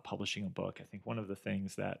thinking about publishing a book, I think one of the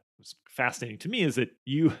things that was fascinating to me is that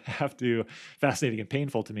fascinating and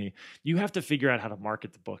painful to me, you have to figure out how to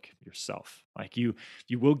market the book yourself. Like you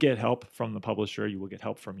will get help from the publisher, you will get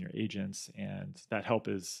help from your agents, and that help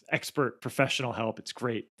is expert professional help. It's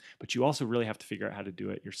great, but you also really have to figure out how to do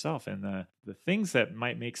it yourself. And the things that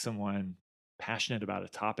might make someone passionate about a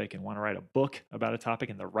topic and want to write a book about a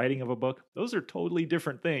topic and the writing of a book, those are totally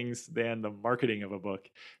different things than the marketing of a book.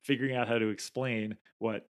 Figuring out how to explain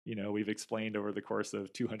what we've explained over the course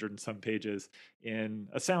of 200 and some pages in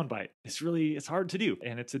a soundbite, it's hard to do,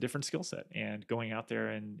 and it's a different skill set. And going out there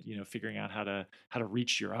and figuring out how to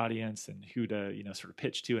reach your audience and who to sort of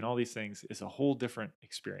pitch to and all these things is a whole different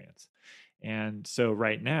experience. And so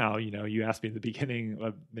right now, you asked me in the beginning,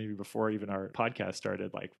 maybe before even our podcast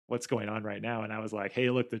started, like, what's going on right now? And I was like, hey,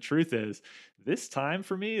 look, the truth is this time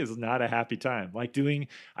for me is not a happy time.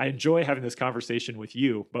 I enjoy having this conversation with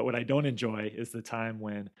you, but what I don't enjoy is the time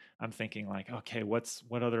when I'm thinking like, okay, what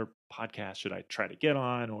other podcast should I try to get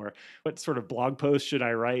on? Or what sort of blog post should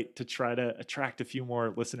I write to try to attract a few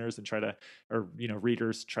more listeners and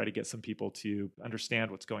readers, try to get some people to understand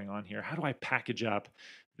what's going on here? How do I package up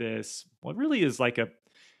this, what really is like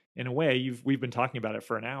in a way, we've been talking about it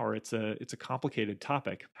for an hour. It's a complicated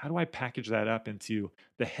topic. How do I package that up into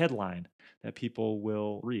the headline that people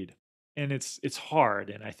will read? And it's hard,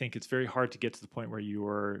 and I think it's very hard to get to the point where you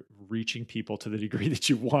are reaching people to the degree that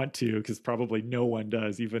you want to, because probably no one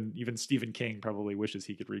does. Even Stephen King probably wishes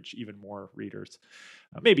he could reach even more readers.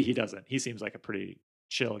 Maybe he doesn't. He seems like a pretty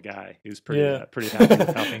chill guy who's Yeah. pretty happy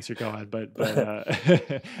with how things are going. But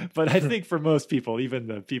but I think for most people, even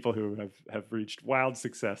the people who have reached wild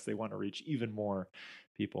success, they want to reach even more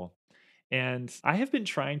people. And I have been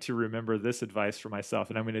trying to remember this advice for myself,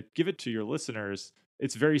 and I'm going to give it to your listeners.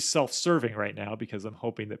 It's very self serving right now because I'm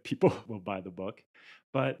hoping that people will buy the book.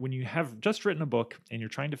 But when you have just written a book and you're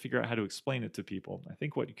trying to figure out how to explain it to people, I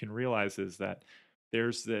think what you can realize is that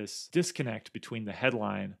there's this disconnect between the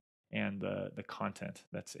headline and the content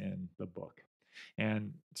that's in the book.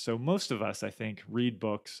 And so most of us, I think, read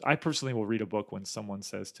books. I personally will read a book when someone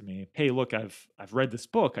says to me, "Hey, look, I've read this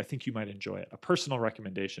book. I think you might enjoy it." A personal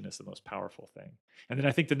recommendation is the most powerful thing. And then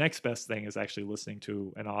I think the next best thing is actually listening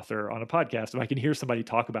to an author on a podcast. If I can hear somebody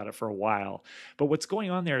talk about it for a while. But what's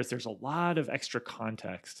going on there is there's a lot of extra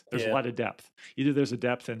context. There's a Yeah. lot of depth. Either there's a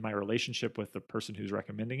depth in my relationship with the person who's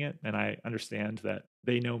recommending it, and I understand that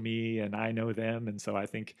they know me and I know them. And so I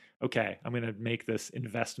think, okay, I'm going to make this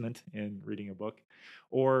investment in reading a book.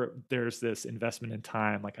 Or there's this investment in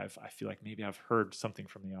time. Like I feel like maybe I've heard something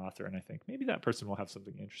from the author and I think maybe that person will have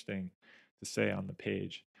something interesting to say on the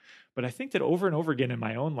page. But I think that over and over again in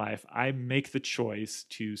my own life, I make the choice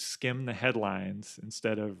to skim the headlines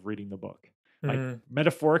instead of reading the book. Like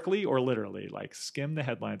metaphorically or literally, like skim the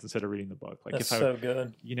headlines instead of reading the book. Like That's if I, so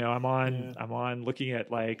good. I'm on Yeah. I'm on looking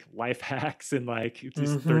at like life hacks and like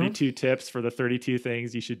these Mm-hmm. 32 tips for the 32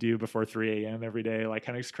 things you should do before 3 a.m. every day, like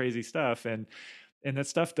kind of crazy stuff. And that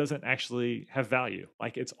stuff doesn't actually have value.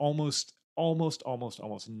 Like it's almost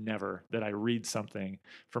never that I read something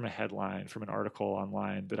from a headline, from an article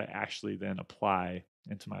online that I actually then apply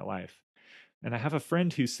into my life. And I have a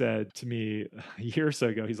friend who said to me a year or so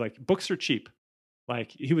ago, he's like, books are cheap.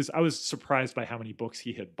 Like I was surprised by how many books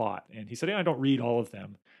he had bought. And he said, I don't read all of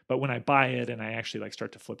them, but when I buy it and I actually like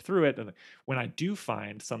start to flip through it, and when I do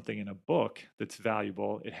find something in a book that's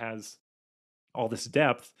valuable, it has all this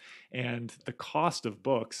depth. And the cost of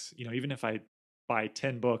books, even if I buy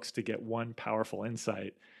 10 books to get one powerful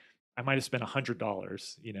insight, I might have spent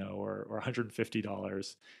 $100, or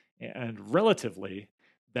 $150. And relatively,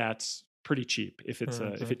 that's pretty cheap if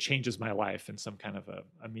Mm-hmm. it changes my life in some kind of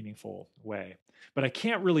a meaningful way. But I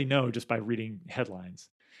can't really know just by reading headlines.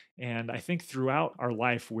 And I think throughout our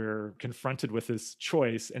life, we're confronted with this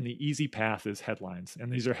choice, and the easy path is headlines.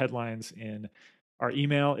 And these are headlines in our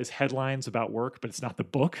email is headlines about work, but it's not the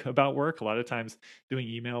book about work. A lot of times doing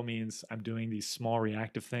email means I'm doing these small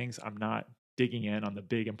reactive things. I'm not digging in on the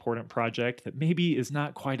big important project that maybe is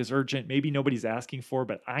not quite as urgent, maybe nobody's asking for,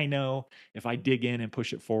 but I know if I dig in and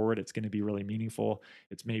push it forward, it's going to be really meaningful.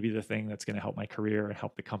 It's maybe the thing that's going to help my career and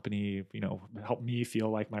help the company, help me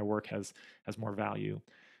feel like my work has more value.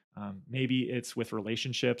 Maybe it's with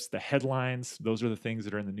relationships, the headlines. Those are the things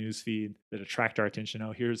that are in the news feed that attract our attention.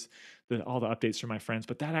 Oh, here's all the updates from my friends.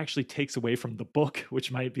 But that actually takes away from the book,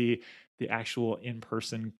 which might be the actual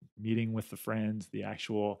in-person meeting with the friends, the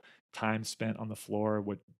actual time spent on the floor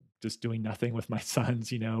with just doing nothing with my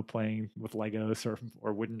sons, playing with Legos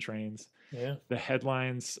or wooden trains. Yeah. The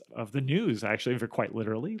headlines of the news, actually, if quite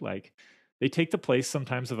literally, like they take the place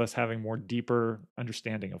sometimes of us having more deeper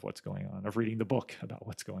understanding of what's going on, of reading the book about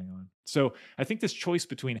what's going on. So I think this choice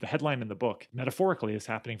between the headline and the book, metaphorically, is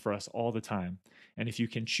happening for us all the time. And if you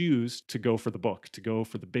can choose to go for the book, to go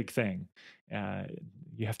for the big thing,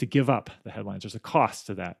 you have to give up the headlines. There's a cost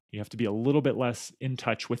to that. You have to be a little bit less in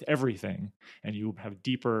touch with everything, and you have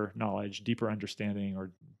deeper knowledge, deeper understanding, or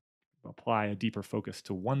apply a deeper focus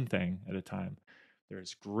to one thing at a time.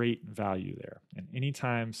 There's great value there. And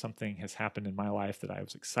anytime something has happened in my life that I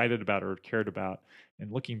was excited about or cared about,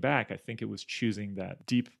 and looking back, I think it was choosing that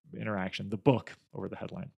deep interaction, the book, over the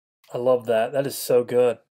headline. I love that. That is so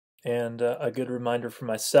good, and a good reminder for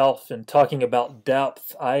myself. And talking about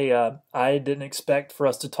depth, I didn't expect for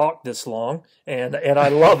us to talk this long, and I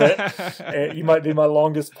love it. You might be my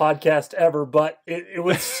longest podcast ever, but it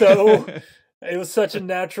was so. It was such a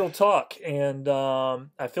natural talk, and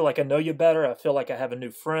I feel like I know you better. I feel like I have a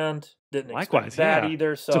new friend. Didn't expect Likewise, that yeah.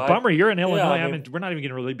 either. It's So a bummer you're in yeah, Illinois. I mean, We're not even going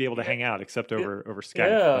to really be able to hang out except it, over Skype.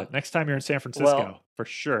 yeah. But next time you're in San Well, Francisco, for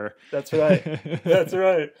sure. that's right. That's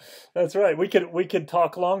right. That's right. We could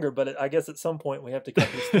talk longer, but I guess at some point we have to cut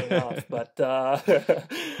this thing off. But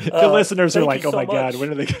The listeners are thank you like, "Oh so my God, much.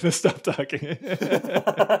 when are they going to stop talking?"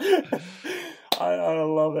 I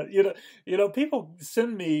love it. People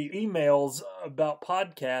send me emails about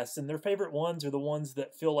podcasts, and their favorite ones are the ones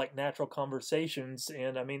that feel like natural conversations.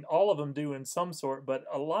 And I mean, all of them do in some sort, but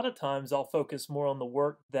a lot of times I'll focus more on the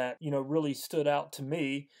work that, really stood out to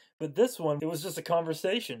me. But this one, it was just a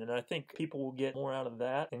conversation, and I think people will get more out of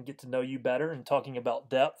that and get to know you better. And talking about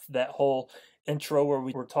depth, that whole intro where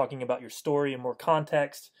we were talking about your story and more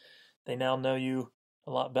context, they now know you a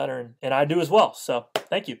lot better, and I do as well. So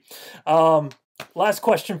thank you. Last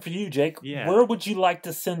question for you, Jake. Yeah. Where would you like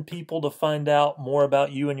to send people to find out more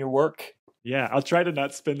about you and your work? Yeah, I'll try to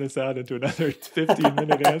not spin this out into another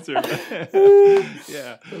 15-minute answer.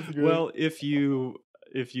 Yeah. Well, if you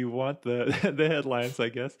want the the headlines, I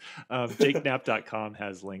guess, jakeknapp.com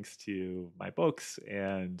has links to my books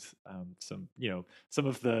and some some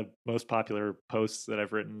of the most popular posts that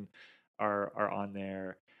I've written are on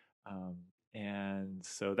there. And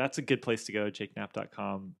so that's a good place to go,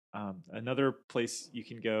 jakeknapp.com. Another place you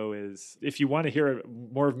can go is if you want to hear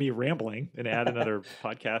more of me rambling and add another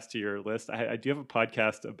podcast to your list. I do have a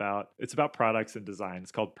podcast it's about products and design.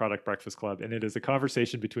 It's called Product Breakfast Club, and it is a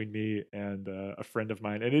conversation between me and a friend of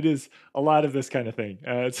mine. And it is a lot of this kind of thing.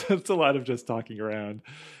 It's a lot of just talking around,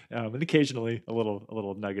 and occasionally a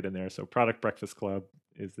little nugget in there. So Product Breakfast Club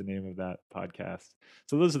is the name of that podcast.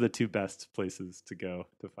 So those are the two best places to go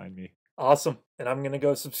to find me. Awesome. And I'm going to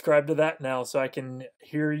go subscribe to that now so I can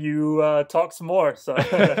hear you talk some more. So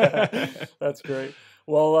that's great.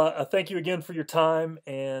 Well, thank you again for your time.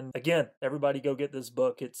 And again, everybody go get this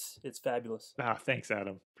book. It's fabulous. Thanks,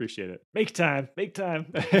 Adam. Appreciate it. Make time. Thank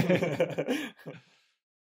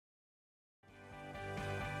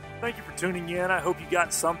you for tuning in. I hope you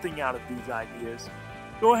got something out of these ideas.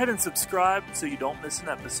 Go ahead and subscribe so you don't miss an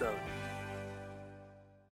episode.